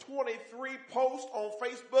 2023 post on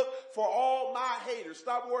Facebook for all my haters.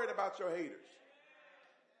 Stop worrying about your haters.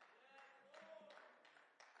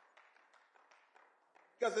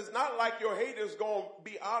 Because it's not like your haters going to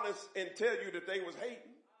be honest and tell you that they was hating.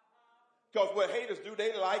 Because what haters do,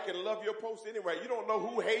 they like and love your post anyway. You don't know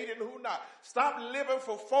who hated and who not. Stop living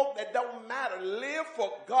for folk that don't matter. Live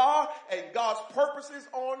for God and God's purposes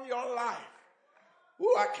on your life.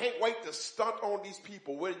 Ooh, I can't wait to stunt on these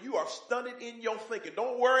people. When you are stunted in your thinking,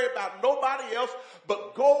 don't worry about nobody else,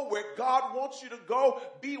 but go where God wants you to go.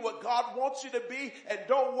 Be what God wants you to be, and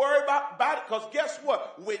don't worry about it. Because guess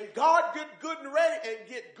what? When God get good and ready and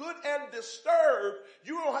get good and disturbed,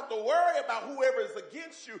 you don't have to worry about whoever is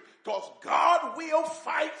against you, because God will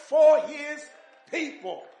fight for his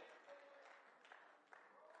people.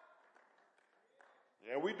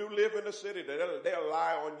 Yeah, we do live in a city that they'll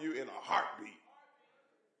lie on you in a heartbeat.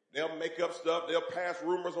 They'll make up stuff. They'll pass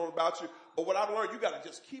rumors on about you. But what I've learned, you got to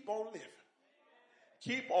just keep on living.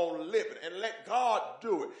 Keep on living and let God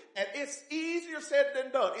do it. And it's easier said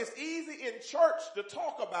than done. It's easy in church to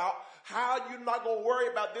talk about how you're not going to worry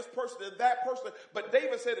about this person and that person. But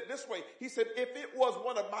David said it this way. He said, if it was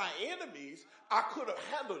one of my enemies, I could have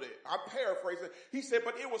handled it. I'm paraphrasing. He said,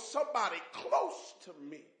 but it was somebody close to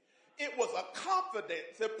me. It was a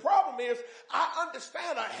confidence. The problem is, I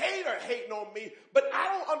understand a hater hating on me, but I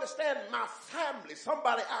don't understand my family,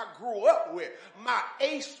 somebody I grew up with, my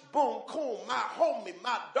ace, boom, coon, my homie,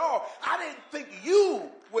 my dog. I didn't think you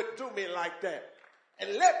would do me like that.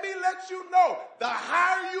 And let me let you know, the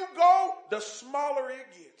higher you go, the smaller it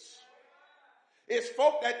gets. It's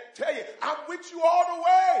folk that tell you, I'm with you all the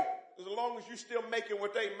way, as long as you're still making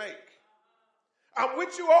what they make. I'm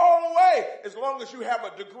with you all the way as long as you have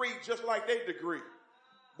a degree just like they degree.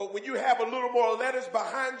 But when you have a little more letters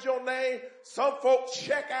behind your name, some folks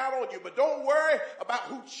check out on you. But don't worry about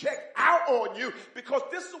who checked out on you, because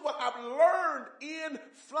this is what I've learned in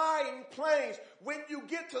flying planes. When you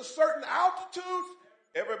get to certain altitudes,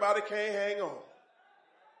 everybody can't hang on.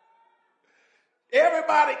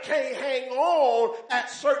 Everybody can't hang on at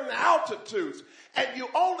certain altitudes. And you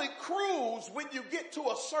only cruise when you get to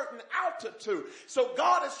a certain altitude. So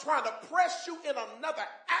God is trying to press you in another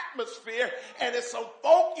atmosphere. And there's some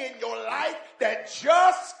folk in your life that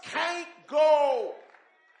just can't go.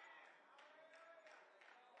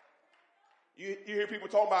 You hear people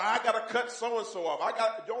talking about, I got to cut so-and-so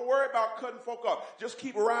off. Don't worry about cutting folk off. Just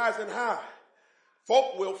keep rising high.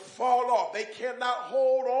 Folk will fall off. They cannot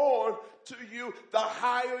hold on to you the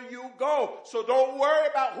higher you go. So don't worry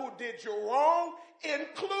about who did you wrong,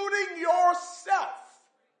 including yourself.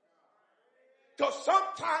 Because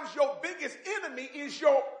sometimes your biggest enemy is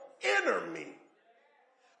your enemy.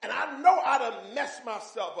 And I know I done messed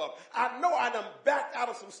myself up. I know I done backed out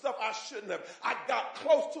of some stuff I shouldn't have. I got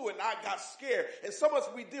close to it and I got scared. And some of us,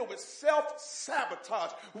 we deal with self-sabotage.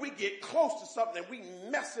 We get close to something and we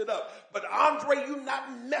mess it up. But Andre, you're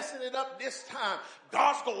not messing it up this time.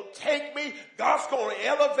 God's going to take me. God's going to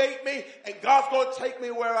elevate me. And God's going to take me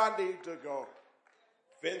where I need to go.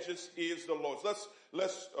 Vengeance is the Lord's.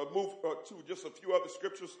 Let's move to just a few other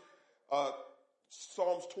scriptures.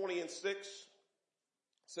 Psalms 20:6.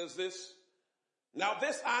 Says this, now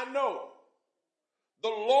this I know, the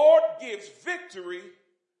Lord gives victory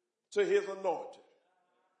to his anointed.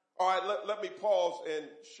 All right, let me pause and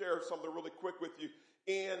share something really quick with you.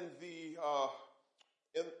 In the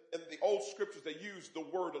old scriptures, they use the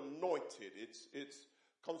word anointed. It's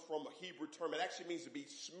comes from a Hebrew term. It actually means to be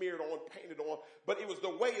smeared on, painted on, but it was the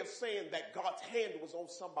way of saying that God's hand was on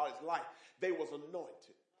somebody's life. They was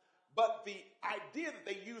anointed. But the idea that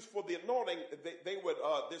they use for the anointing, they would,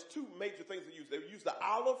 there's two major things they use. They would use the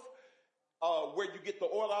olive, where you get the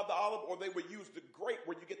oil out of the olive, or they would use the grape,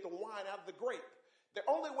 where you get the wine out of the grape. The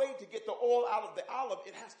only way to get the oil out of the olive,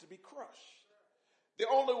 it has to be crushed. The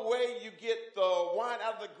only way you get the wine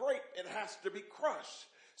out of the grape, it has to be crushed.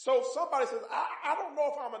 So somebody says, I don't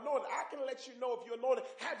know if I'm anointed. I can let you know if you're anointed.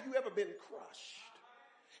 Have you ever been crushed?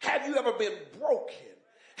 Have you ever been broken?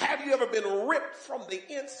 Have you ever been ripped from the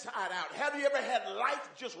inside out? Have you ever had life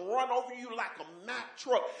just run over you like a Mack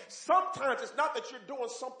truck? Sometimes it's not that you're doing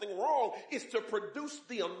something wrong. It's to produce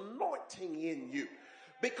the anointing in you.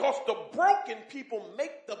 because the broken people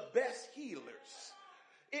make the best healers.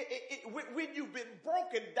 When you've been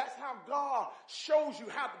broken, that's how God shows you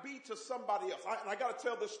how to be to somebody else. I got to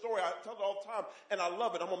tell this story. I tell it all the time, and I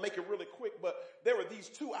love it. I'm going to make it really quick, but there were these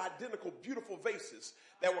two identical, beautiful vases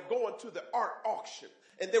that were going to the art auction,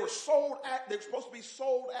 and they were supposed to be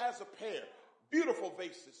sold as a pair. Beautiful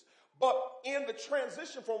vases. But in the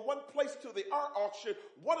transition from one place to the art auction,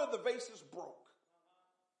 one of the vases broke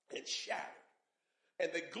and shattered. And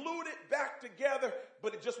they glued it back together,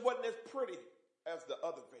 but it just wasn't as pretty as the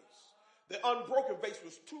other vase. The unbroken vase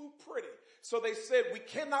was too pretty. So they said, we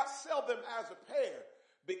cannot sell them as a pair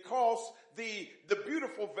because the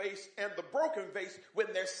beautiful vase and the broken vase, when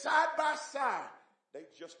they're side by side, they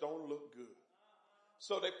just don't look good.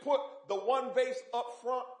 So they put the one vase up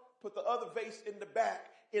front, put the other vase in the back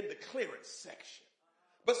in the clearance section.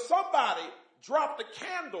 But somebody dropped a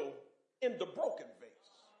candle in the broken vase.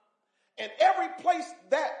 And every place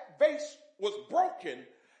that vase was broken,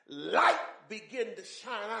 light began to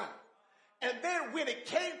shine out. And then when it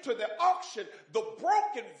came to the auction, the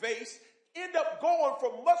broken vase ended up going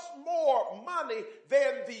for much more money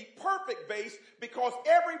than the perfect vase, because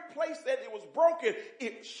every place that it was broken,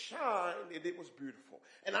 it shined and it was beautiful.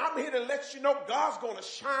 And I'm here to let you know God's going to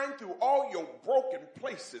shine through all your broken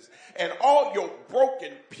places and all your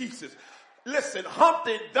broken pieces. Listen,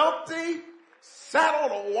 Humpty Dumpty sat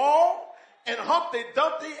on a wall, and Humpty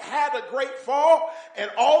Dumpty had a great fall, and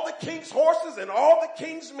all the king's horses and all the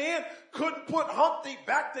king's men couldn't put Humpty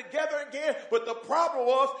back together again. But the problem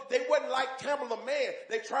was they wasn't like Tamala Man.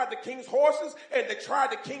 They tried the king's horses and they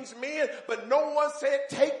tried the king's men, but no one said,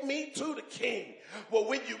 take me to the king. Well,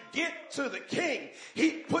 when you get to the king,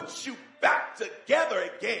 he puts you back together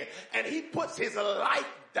again, and he puts his life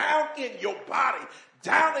down in your body,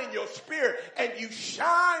 down in your spirit, and you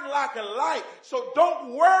shine like a light. So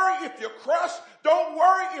don't worry if you're crushed. Don't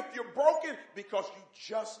worry if you're broken, because you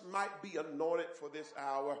just might be anointed for this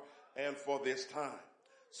hour and for this time.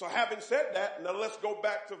 So having said that, now let's go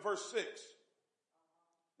back to verse 6.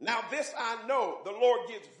 Now this I know, the Lord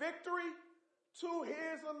gives victory to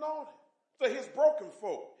his anointed, to his broken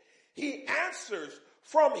folk. He answers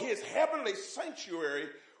from his heavenly sanctuary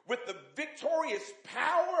with the victorious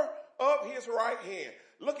power of his right hand.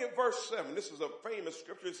 Look at verse 7. This is a famous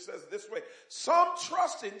scripture. It says this way: some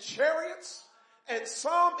trust in chariots and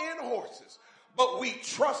some in horses, but we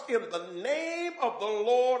trust in the name of the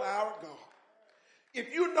Lord our God.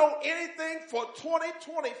 If you know anything for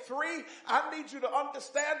 2023, I need you to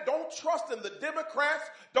understand, don't trust in the Democrats,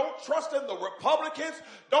 don't trust in the Republicans,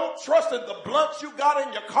 don't trust in the blunts you got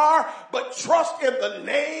in your car, but trust in the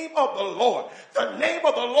name of the Lord. The name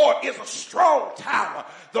of the Lord is a strong tower.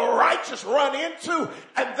 The righteous run into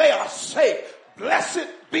and they are safe. Blessed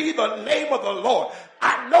be the name of the Lord.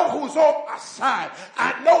 I know who's on my side.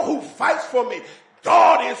 I know who fights for me.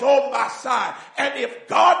 God is on my side. And if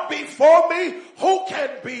God be for me, who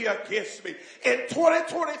can be against me? In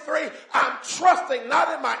 2023, I'm trusting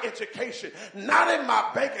not in my education, not in my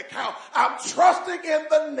bank account. I'm trusting in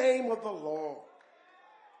the name of the Lord.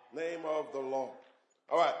 Name of the Lord.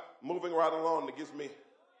 All right, moving right along. It gives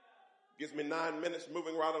me 9 minutes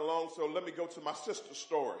moving right along. So let me go to my sister's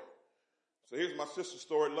story. So here's my sister's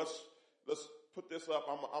story. Let's put this up.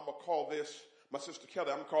 I'm going to call this, my sister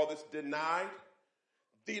Kelly, I'm going to call this Denied,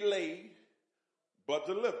 Delayed, but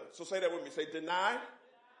Delivered. So say that with me. Say denied,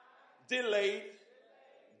 delayed,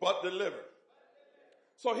 but delivered.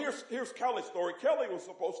 So here's Kelly's story. Kelly was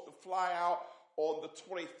supposed to fly out on the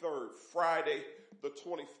 23rd, Friday the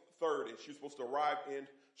 23rd, and she was supposed to arrive in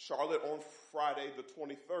Charlotte on Friday the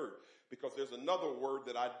 23rd, because there's another word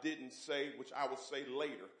that I didn't say, which I will say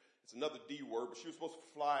later. It's another D word, but she was supposed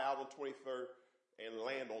to fly out on 23rd and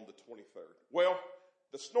land on the 23rd. Well,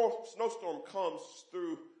 the snowstorm comes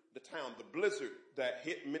through the town, the blizzard that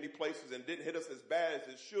hit many places and didn't hit us as bad as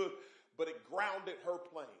it should, but it grounded her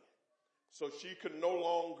plane. So she could no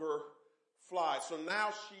longer fly. So now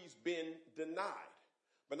she's been denied.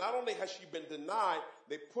 But not only has she been denied,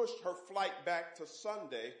 they pushed her flight back to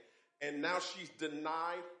Sunday, and now she's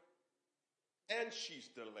denied and she's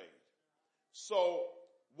delayed. So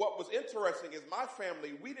what was interesting is my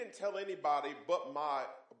family, we didn't tell anybody but my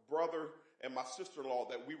brother and my sister-in-law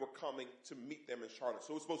that we were coming to meet them in Charlotte.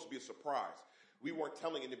 So it was supposed to be a surprise. We weren't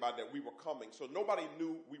telling anybody that we were coming. So nobody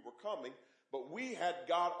knew we were coming, but we had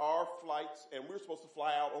got our flights, and we were supposed to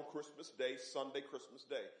fly out on Christmas Day, Sunday, Christmas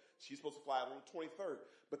Day. She's supposed to fly out on the 23rd,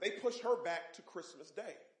 but they pushed her back to Christmas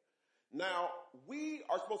Day. Now, we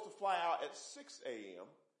are supposed to fly out at 6 a.m.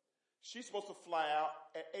 She's supposed to fly out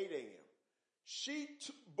at 8 a.m. She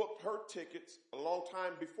booked her tickets a long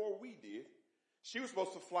time before we did. She was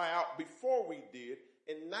supposed to fly out before we did,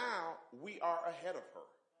 And now we are ahead of her.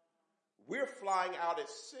 We're flying out at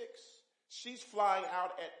 6. She's flying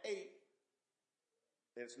out at 8.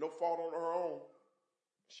 And it's no fault on her own.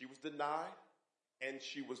 She was denied and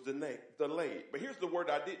she was delayed. But here's the word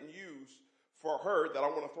I didn't use for her that I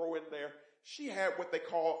want to throw in there. She had what they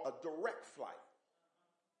call a direct flight.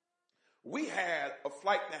 We had a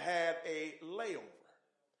flight that had a layover.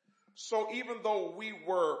 So even though we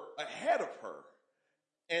were ahead of her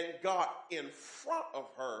and got in front of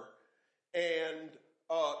her and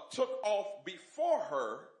took off before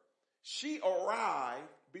her, she arrived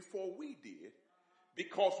before we did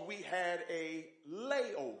because we had a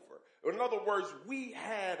layover. In other words, we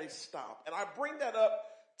had a stop. And I bring that up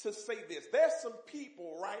to say this. There's some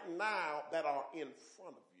people right now that are in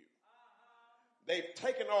front of you. They've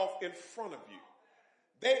taken off in front of you.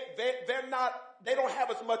 They don't have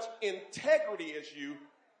as much integrity as you,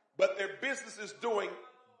 but their business is doing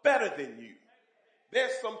better than you.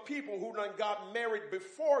 There's some people who done got married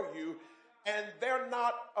before you, and they're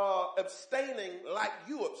not abstaining like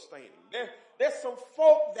you abstaining. There's some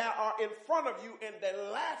folk that are in front of you, and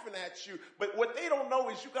they're laughing at you, but what they don't know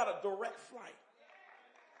is you got a direct flight.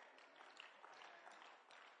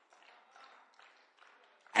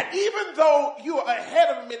 And even though you're ahead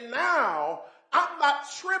of me now, I'm not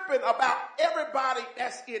tripping about everybody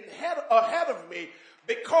that's ahead of me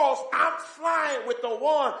because I'm flying with the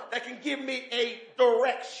one that can give me a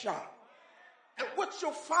direct shot. And what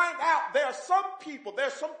you'll find out, there are some people, there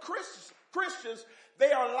are some Christians,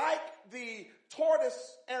 they are like the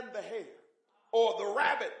tortoise and the hare, or the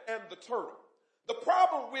rabbit and the turtle. The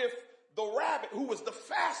problem with the rabbit, who was the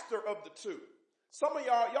faster of the two, some of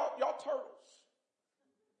y'all turtles.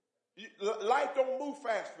 Life don't move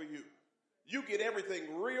fast for you. You get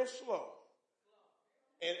everything real slow.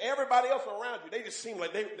 And everybody else around you, they just seem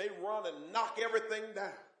like they run and knock everything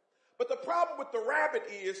down. But the problem with the rabbit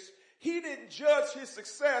is he didn't judge his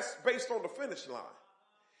success based on the finish line.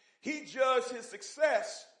 He judged his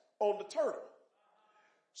success on the turtle.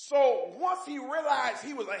 So once he realized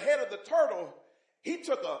he was ahead of the turtle, he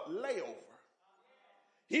took a layover.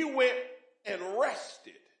 He went and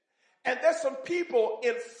rested. And there's some people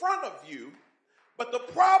in front of you, but the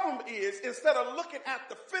problem is instead of looking at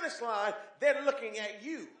the finish line, they're looking at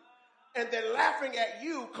you. And they're laughing at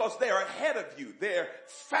you because they're ahead of you. They're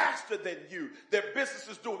faster than you. Their business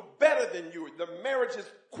is doing better than you. The marriage is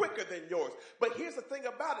quicker than yours. But here's the thing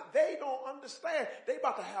about it. They don't understand. They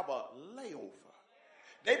about to have a layover.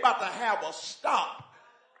 They about to have a stop.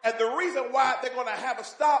 And the reason why they're going to have a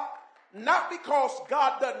stop, not because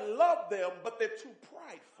God doesn't love them, but they're too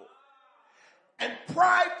prideful. And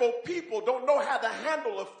prideful people don't know how to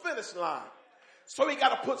handle a finish line. So he got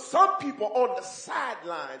to put some people on the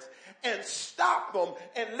sidelines and stop them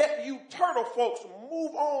and let you turtle folks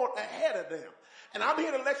move on ahead of them. And I'm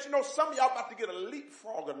here to let you know some of y'all about to get a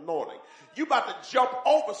leapfrog anointing. You about to jump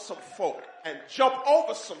over some folk and jump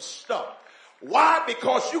over some stuff. Why?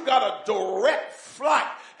 Because you got a direct flight.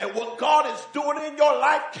 And what God is doing in your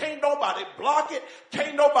life, can't nobody block it.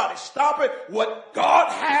 Can't nobody stop it. What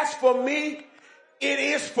God has for me, it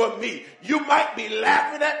is for me. You might be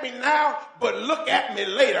laughing at me now, but look at me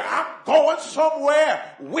later. I'm going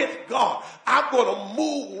somewhere with God. I'm going to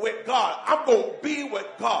move with God. I'm going to be with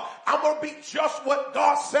God. I'm going to be just what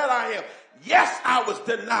God said I am. Yes, I was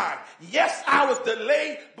denied. Yes, I was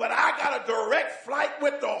delayed, but I got a direct flight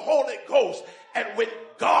with the Holy Ghost. And when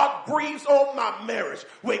God breathes on my marriage,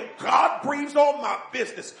 when God breathes on my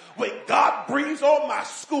business, when God breathes on my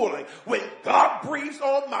schooling, when God breathes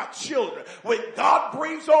on my children, when God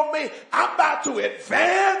breathes on me, I'm about to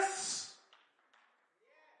advance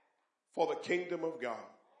for the kingdom of God.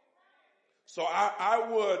 So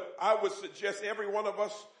I would suggest every one of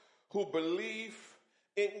us who believe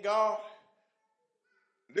in God,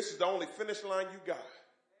 this is the only finish line you got.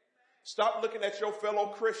 Stop looking at your fellow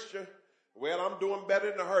Christian. Well, I'm doing better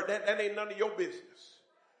than her. That ain't none of your business.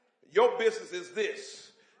 Your business is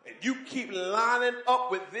this. And you keep lining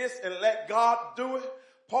up with this and let God do it.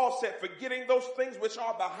 Paul said, forgetting those things which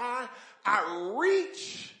are behind, I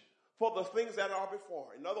reach for the things that are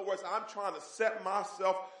before. In other words, I'm trying to set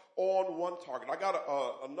myself on one target. I got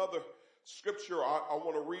another scripture I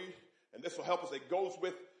want to read, and this will help us. It goes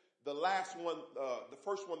with the last one, the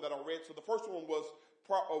first one that I read. So the first one was,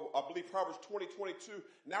 I believe, Proverbs 20:22.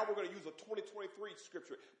 Now we're going to use a 20:23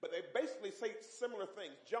 scripture. But they basically say similar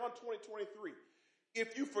things. John 20:23.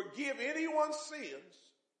 If you forgive anyone's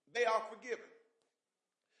sins, they are forgiven.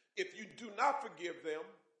 If you do not forgive them,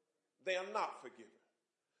 they are not forgiven.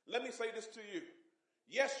 Let me say this to you.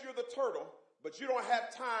 Yes, you're the turtle, but you don't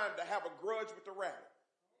have time to have a grudge with the rabbit.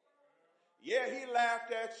 Yeah, he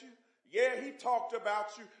laughed at you. Yeah, he talked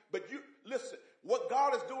about you, but you, listen, what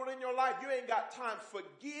God is doing in your life, you ain't got time.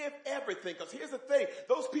 Forgive everything. Because here's the thing,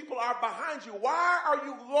 those people are behind you. Why are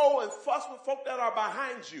you low and fuss with folk that are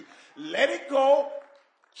behind you? Let it go.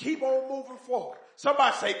 Keep on moving forward.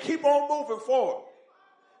 Somebody say, keep on moving forward.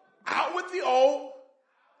 Out with the old,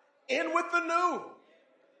 in with the new.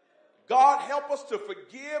 God, help us to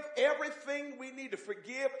forgive everything we need to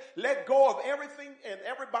forgive. Let go of everything and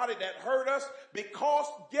everybody that hurt us, because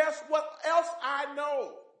guess what else I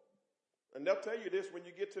know? And they'll tell you this when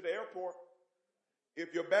you get to the airport.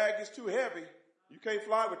 If your bag is too heavy, you can't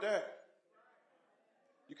fly with that.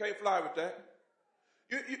 You can't fly with that.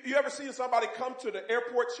 You ever seen somebody come to the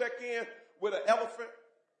airport check-in with an elephant,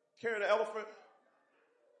 carrying an elephant,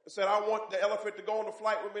 and said, I want the elephant to go on the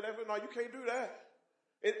flight with me? They said, no, you can't do that.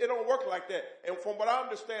 It don't work like that. And from what I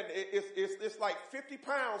understand, it's like 50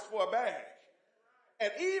 pounds for a bag.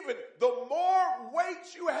 And even the more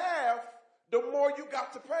weight you have, the more you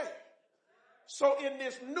got to pay. So in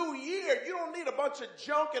this new year, you don't need a bunch of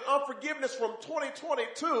junk and unforgiveness from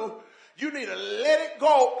 2022. You need to let it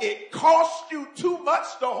go. It costs you too much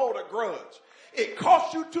to hold a grudge. It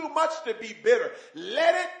costs you too much to be bitter.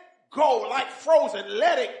 Let it go, like Frozen.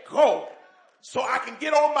 Let it go so I can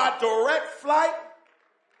get on my direct flight,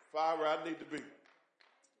 fly where I need to be.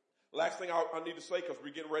 Last thing I need to say, because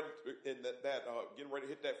we're getting ready getting ready to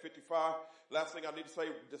hit that 55. Last thing I need to say,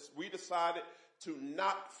 we decided to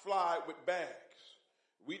not fly with bags.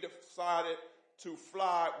 We decided to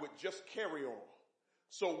fly with just carry-on.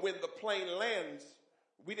 So when the plane lands,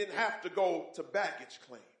 we didn't have to go to baggage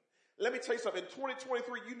claim. Let me tell you something. In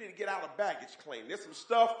 2023, you need to get out of baggage claim. There's some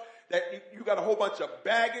stuff that you got a whole bunch of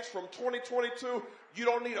baggage from 2022. You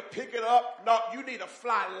don't need to pick it up. No, you need to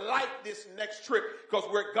fly light this next trip, because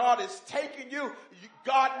where God is taking you,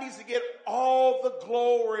 God needs to get all the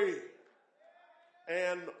glory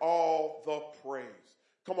and all the praise.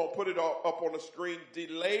 Come on, put it all up on the screen.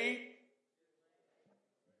 Delayed,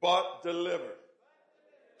 but delivered.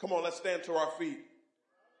 Come on, let's stand to our feet.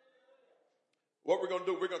 What we're going to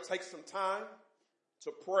do, we're going to take some time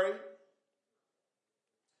to pray.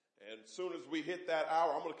 And as soon as we hit that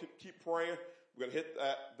hour, I'm going to keep praying. We're going to hit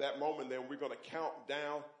that moment, then we're going to count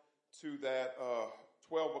down to that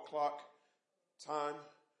 12 o'clock time.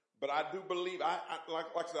 But I do believe, like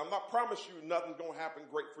I said, I'm not promising you nothing's going to happen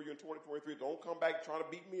great for you in 2023. Don't come back trying to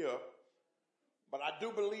beat me up. But I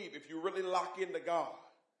do believe if you really lock into God,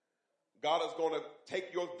 God is going to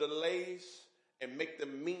take your delays and make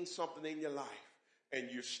them mean something in your life. And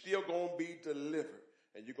you're still going to be delivered.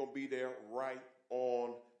 And you're going to be there right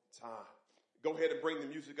on time. Go ahead and bring the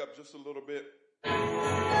music up just a little bit.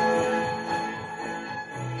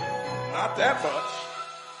 Not that much.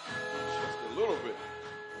 Just a little bit.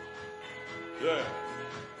 Yeah.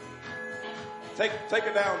 Take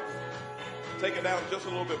it down. Take it down just a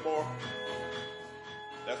little bit more.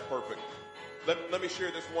 That's perfect. Let me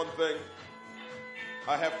share this one thing.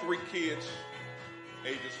 I have 3 kids,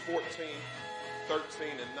 ages 14, 13,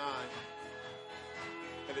 and 9.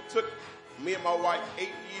 And it took me and my wife 8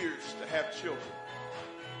 years to have children.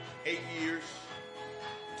 8 years,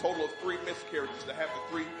 total of 3 miscarriages to have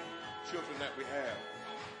the 3 children that we have.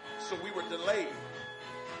 So we were delayed.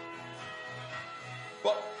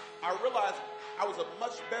 But I realized I was a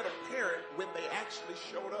much better parent when they actually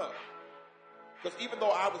showed up. Because even though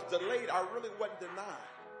I was delayed, I really wasn't denied.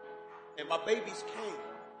 And my babies came.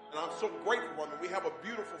 And I'm so grateful for them. We have a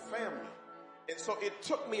beautiful family. And so it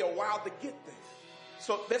took me a while to get there.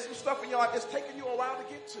 So there's some stuff in your life that's taking you a while to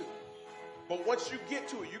get to. But once you get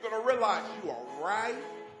to it, you're going to realize you are right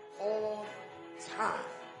on time.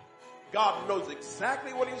 God knows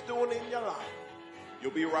exactly what he's doing in your life. You'll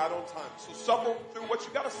be right on time. So suffer through what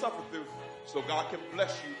you got to suffer through so God can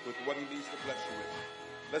bless you with what he needs to bless you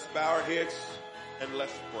with. Let's bow our heads and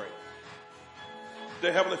let's pray.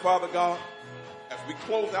 Dear Heavenly Father God, as we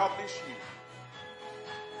close out this year,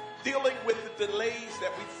 dealing with the delays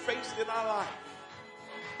that we faced in our life,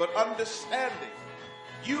 but understanding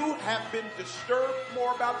you have been disturbed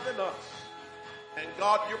more about than us. And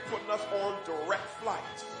God, you're putting us on direct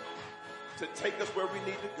flights to take us where we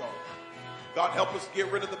need to go. God, help us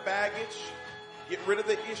get rid of the baggage, get rid of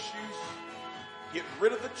the issues, get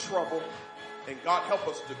rid of the trouble, and God, help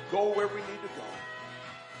us to go where we need to go.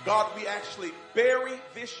 God, we actually bury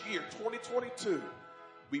this year, 2022.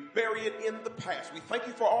 We bury it in the past. We thank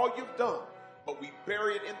you for all you've done, but we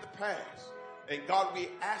bury it in the past. And God, we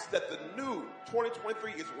ask that the new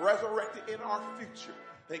 2023 is resurrected in our future.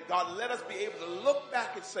 And God, let us be able to look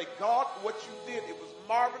back and say, God, what you did, it was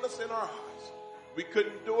marvelous in our eyes. We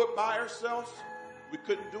couldn't do it by ourselves. We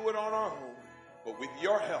couldn't do it on our own. But with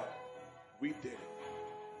your help, we did it.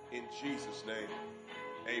 In Jesus' name,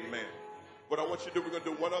 amen. What I want you to do, we're going to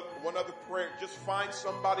do one other prayer. Just find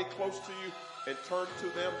somebody close to you and turn to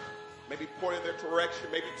them. Maybe point in their direction,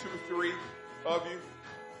 maybe 2 or 3 of you.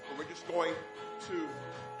 And we're just going to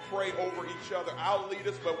pray over each other. I'll lead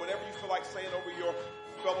us, but whatever you feel like saying over your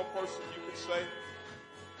fellow person, you can say.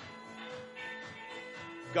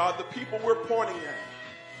 God, the people we're pointing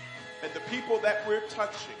at, and the people that we're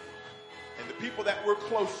touching, and the people that we're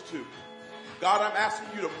close to, God, I'm asking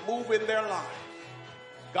you to move in their lives.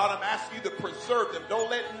 God, I'm asking you to preserve them. Don't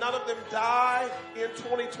let none of them die in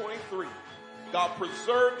 2023. God,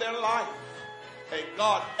 preserve their life. And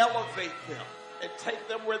God, elevate them and take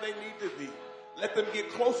them where they need to be. Let them get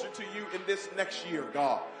closer to you in this next year,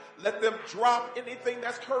 God. Let them drop anything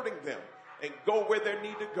that's hurting them and go where they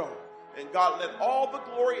need to go. And God, let all the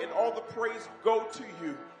glory and all the praise go to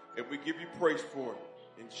you. And we give you praise for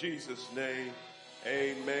it. In Jesus' name,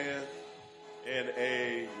 amen and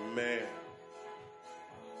amen.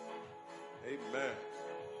 Amen.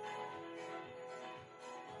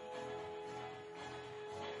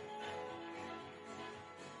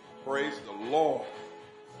 Praise the Lord.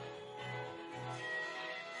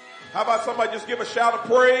 How about somebody just give a shout of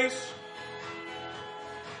praise?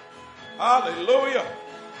 Hallelujah.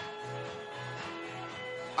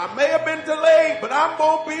 I may have been delayed, but I'm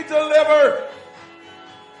going to be delivered.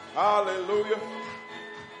 Hallelujah.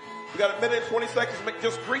 We got a minute and 20 seconds.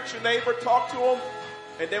 Just greet your neighbor, talk to them,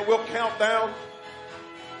 and then we'll count down.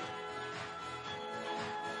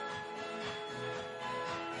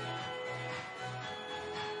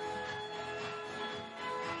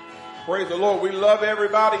 Praise the Lord. We love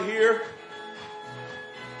everybody here.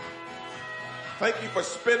 Thank you for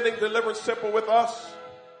spending Deliverance Temple with us,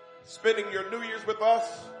 spending your New Year's with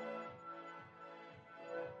us.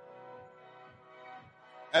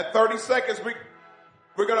 At 30 seconds,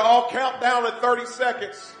 we're going to all count down at 30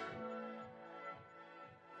 seconds.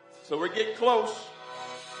 So we're getting close.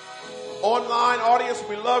 Online audience,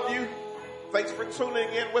 we love you. Thanks for tuning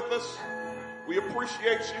in with us. We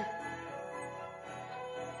appreciate you.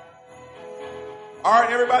 All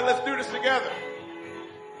right, everybody, let's do this together.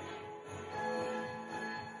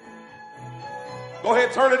 Go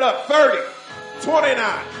ahead, turn it up. 30, 29,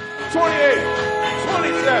 28,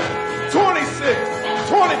 27, 26,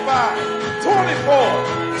 25, 24,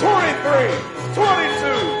 23,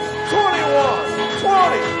 22, 21,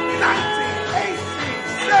 20,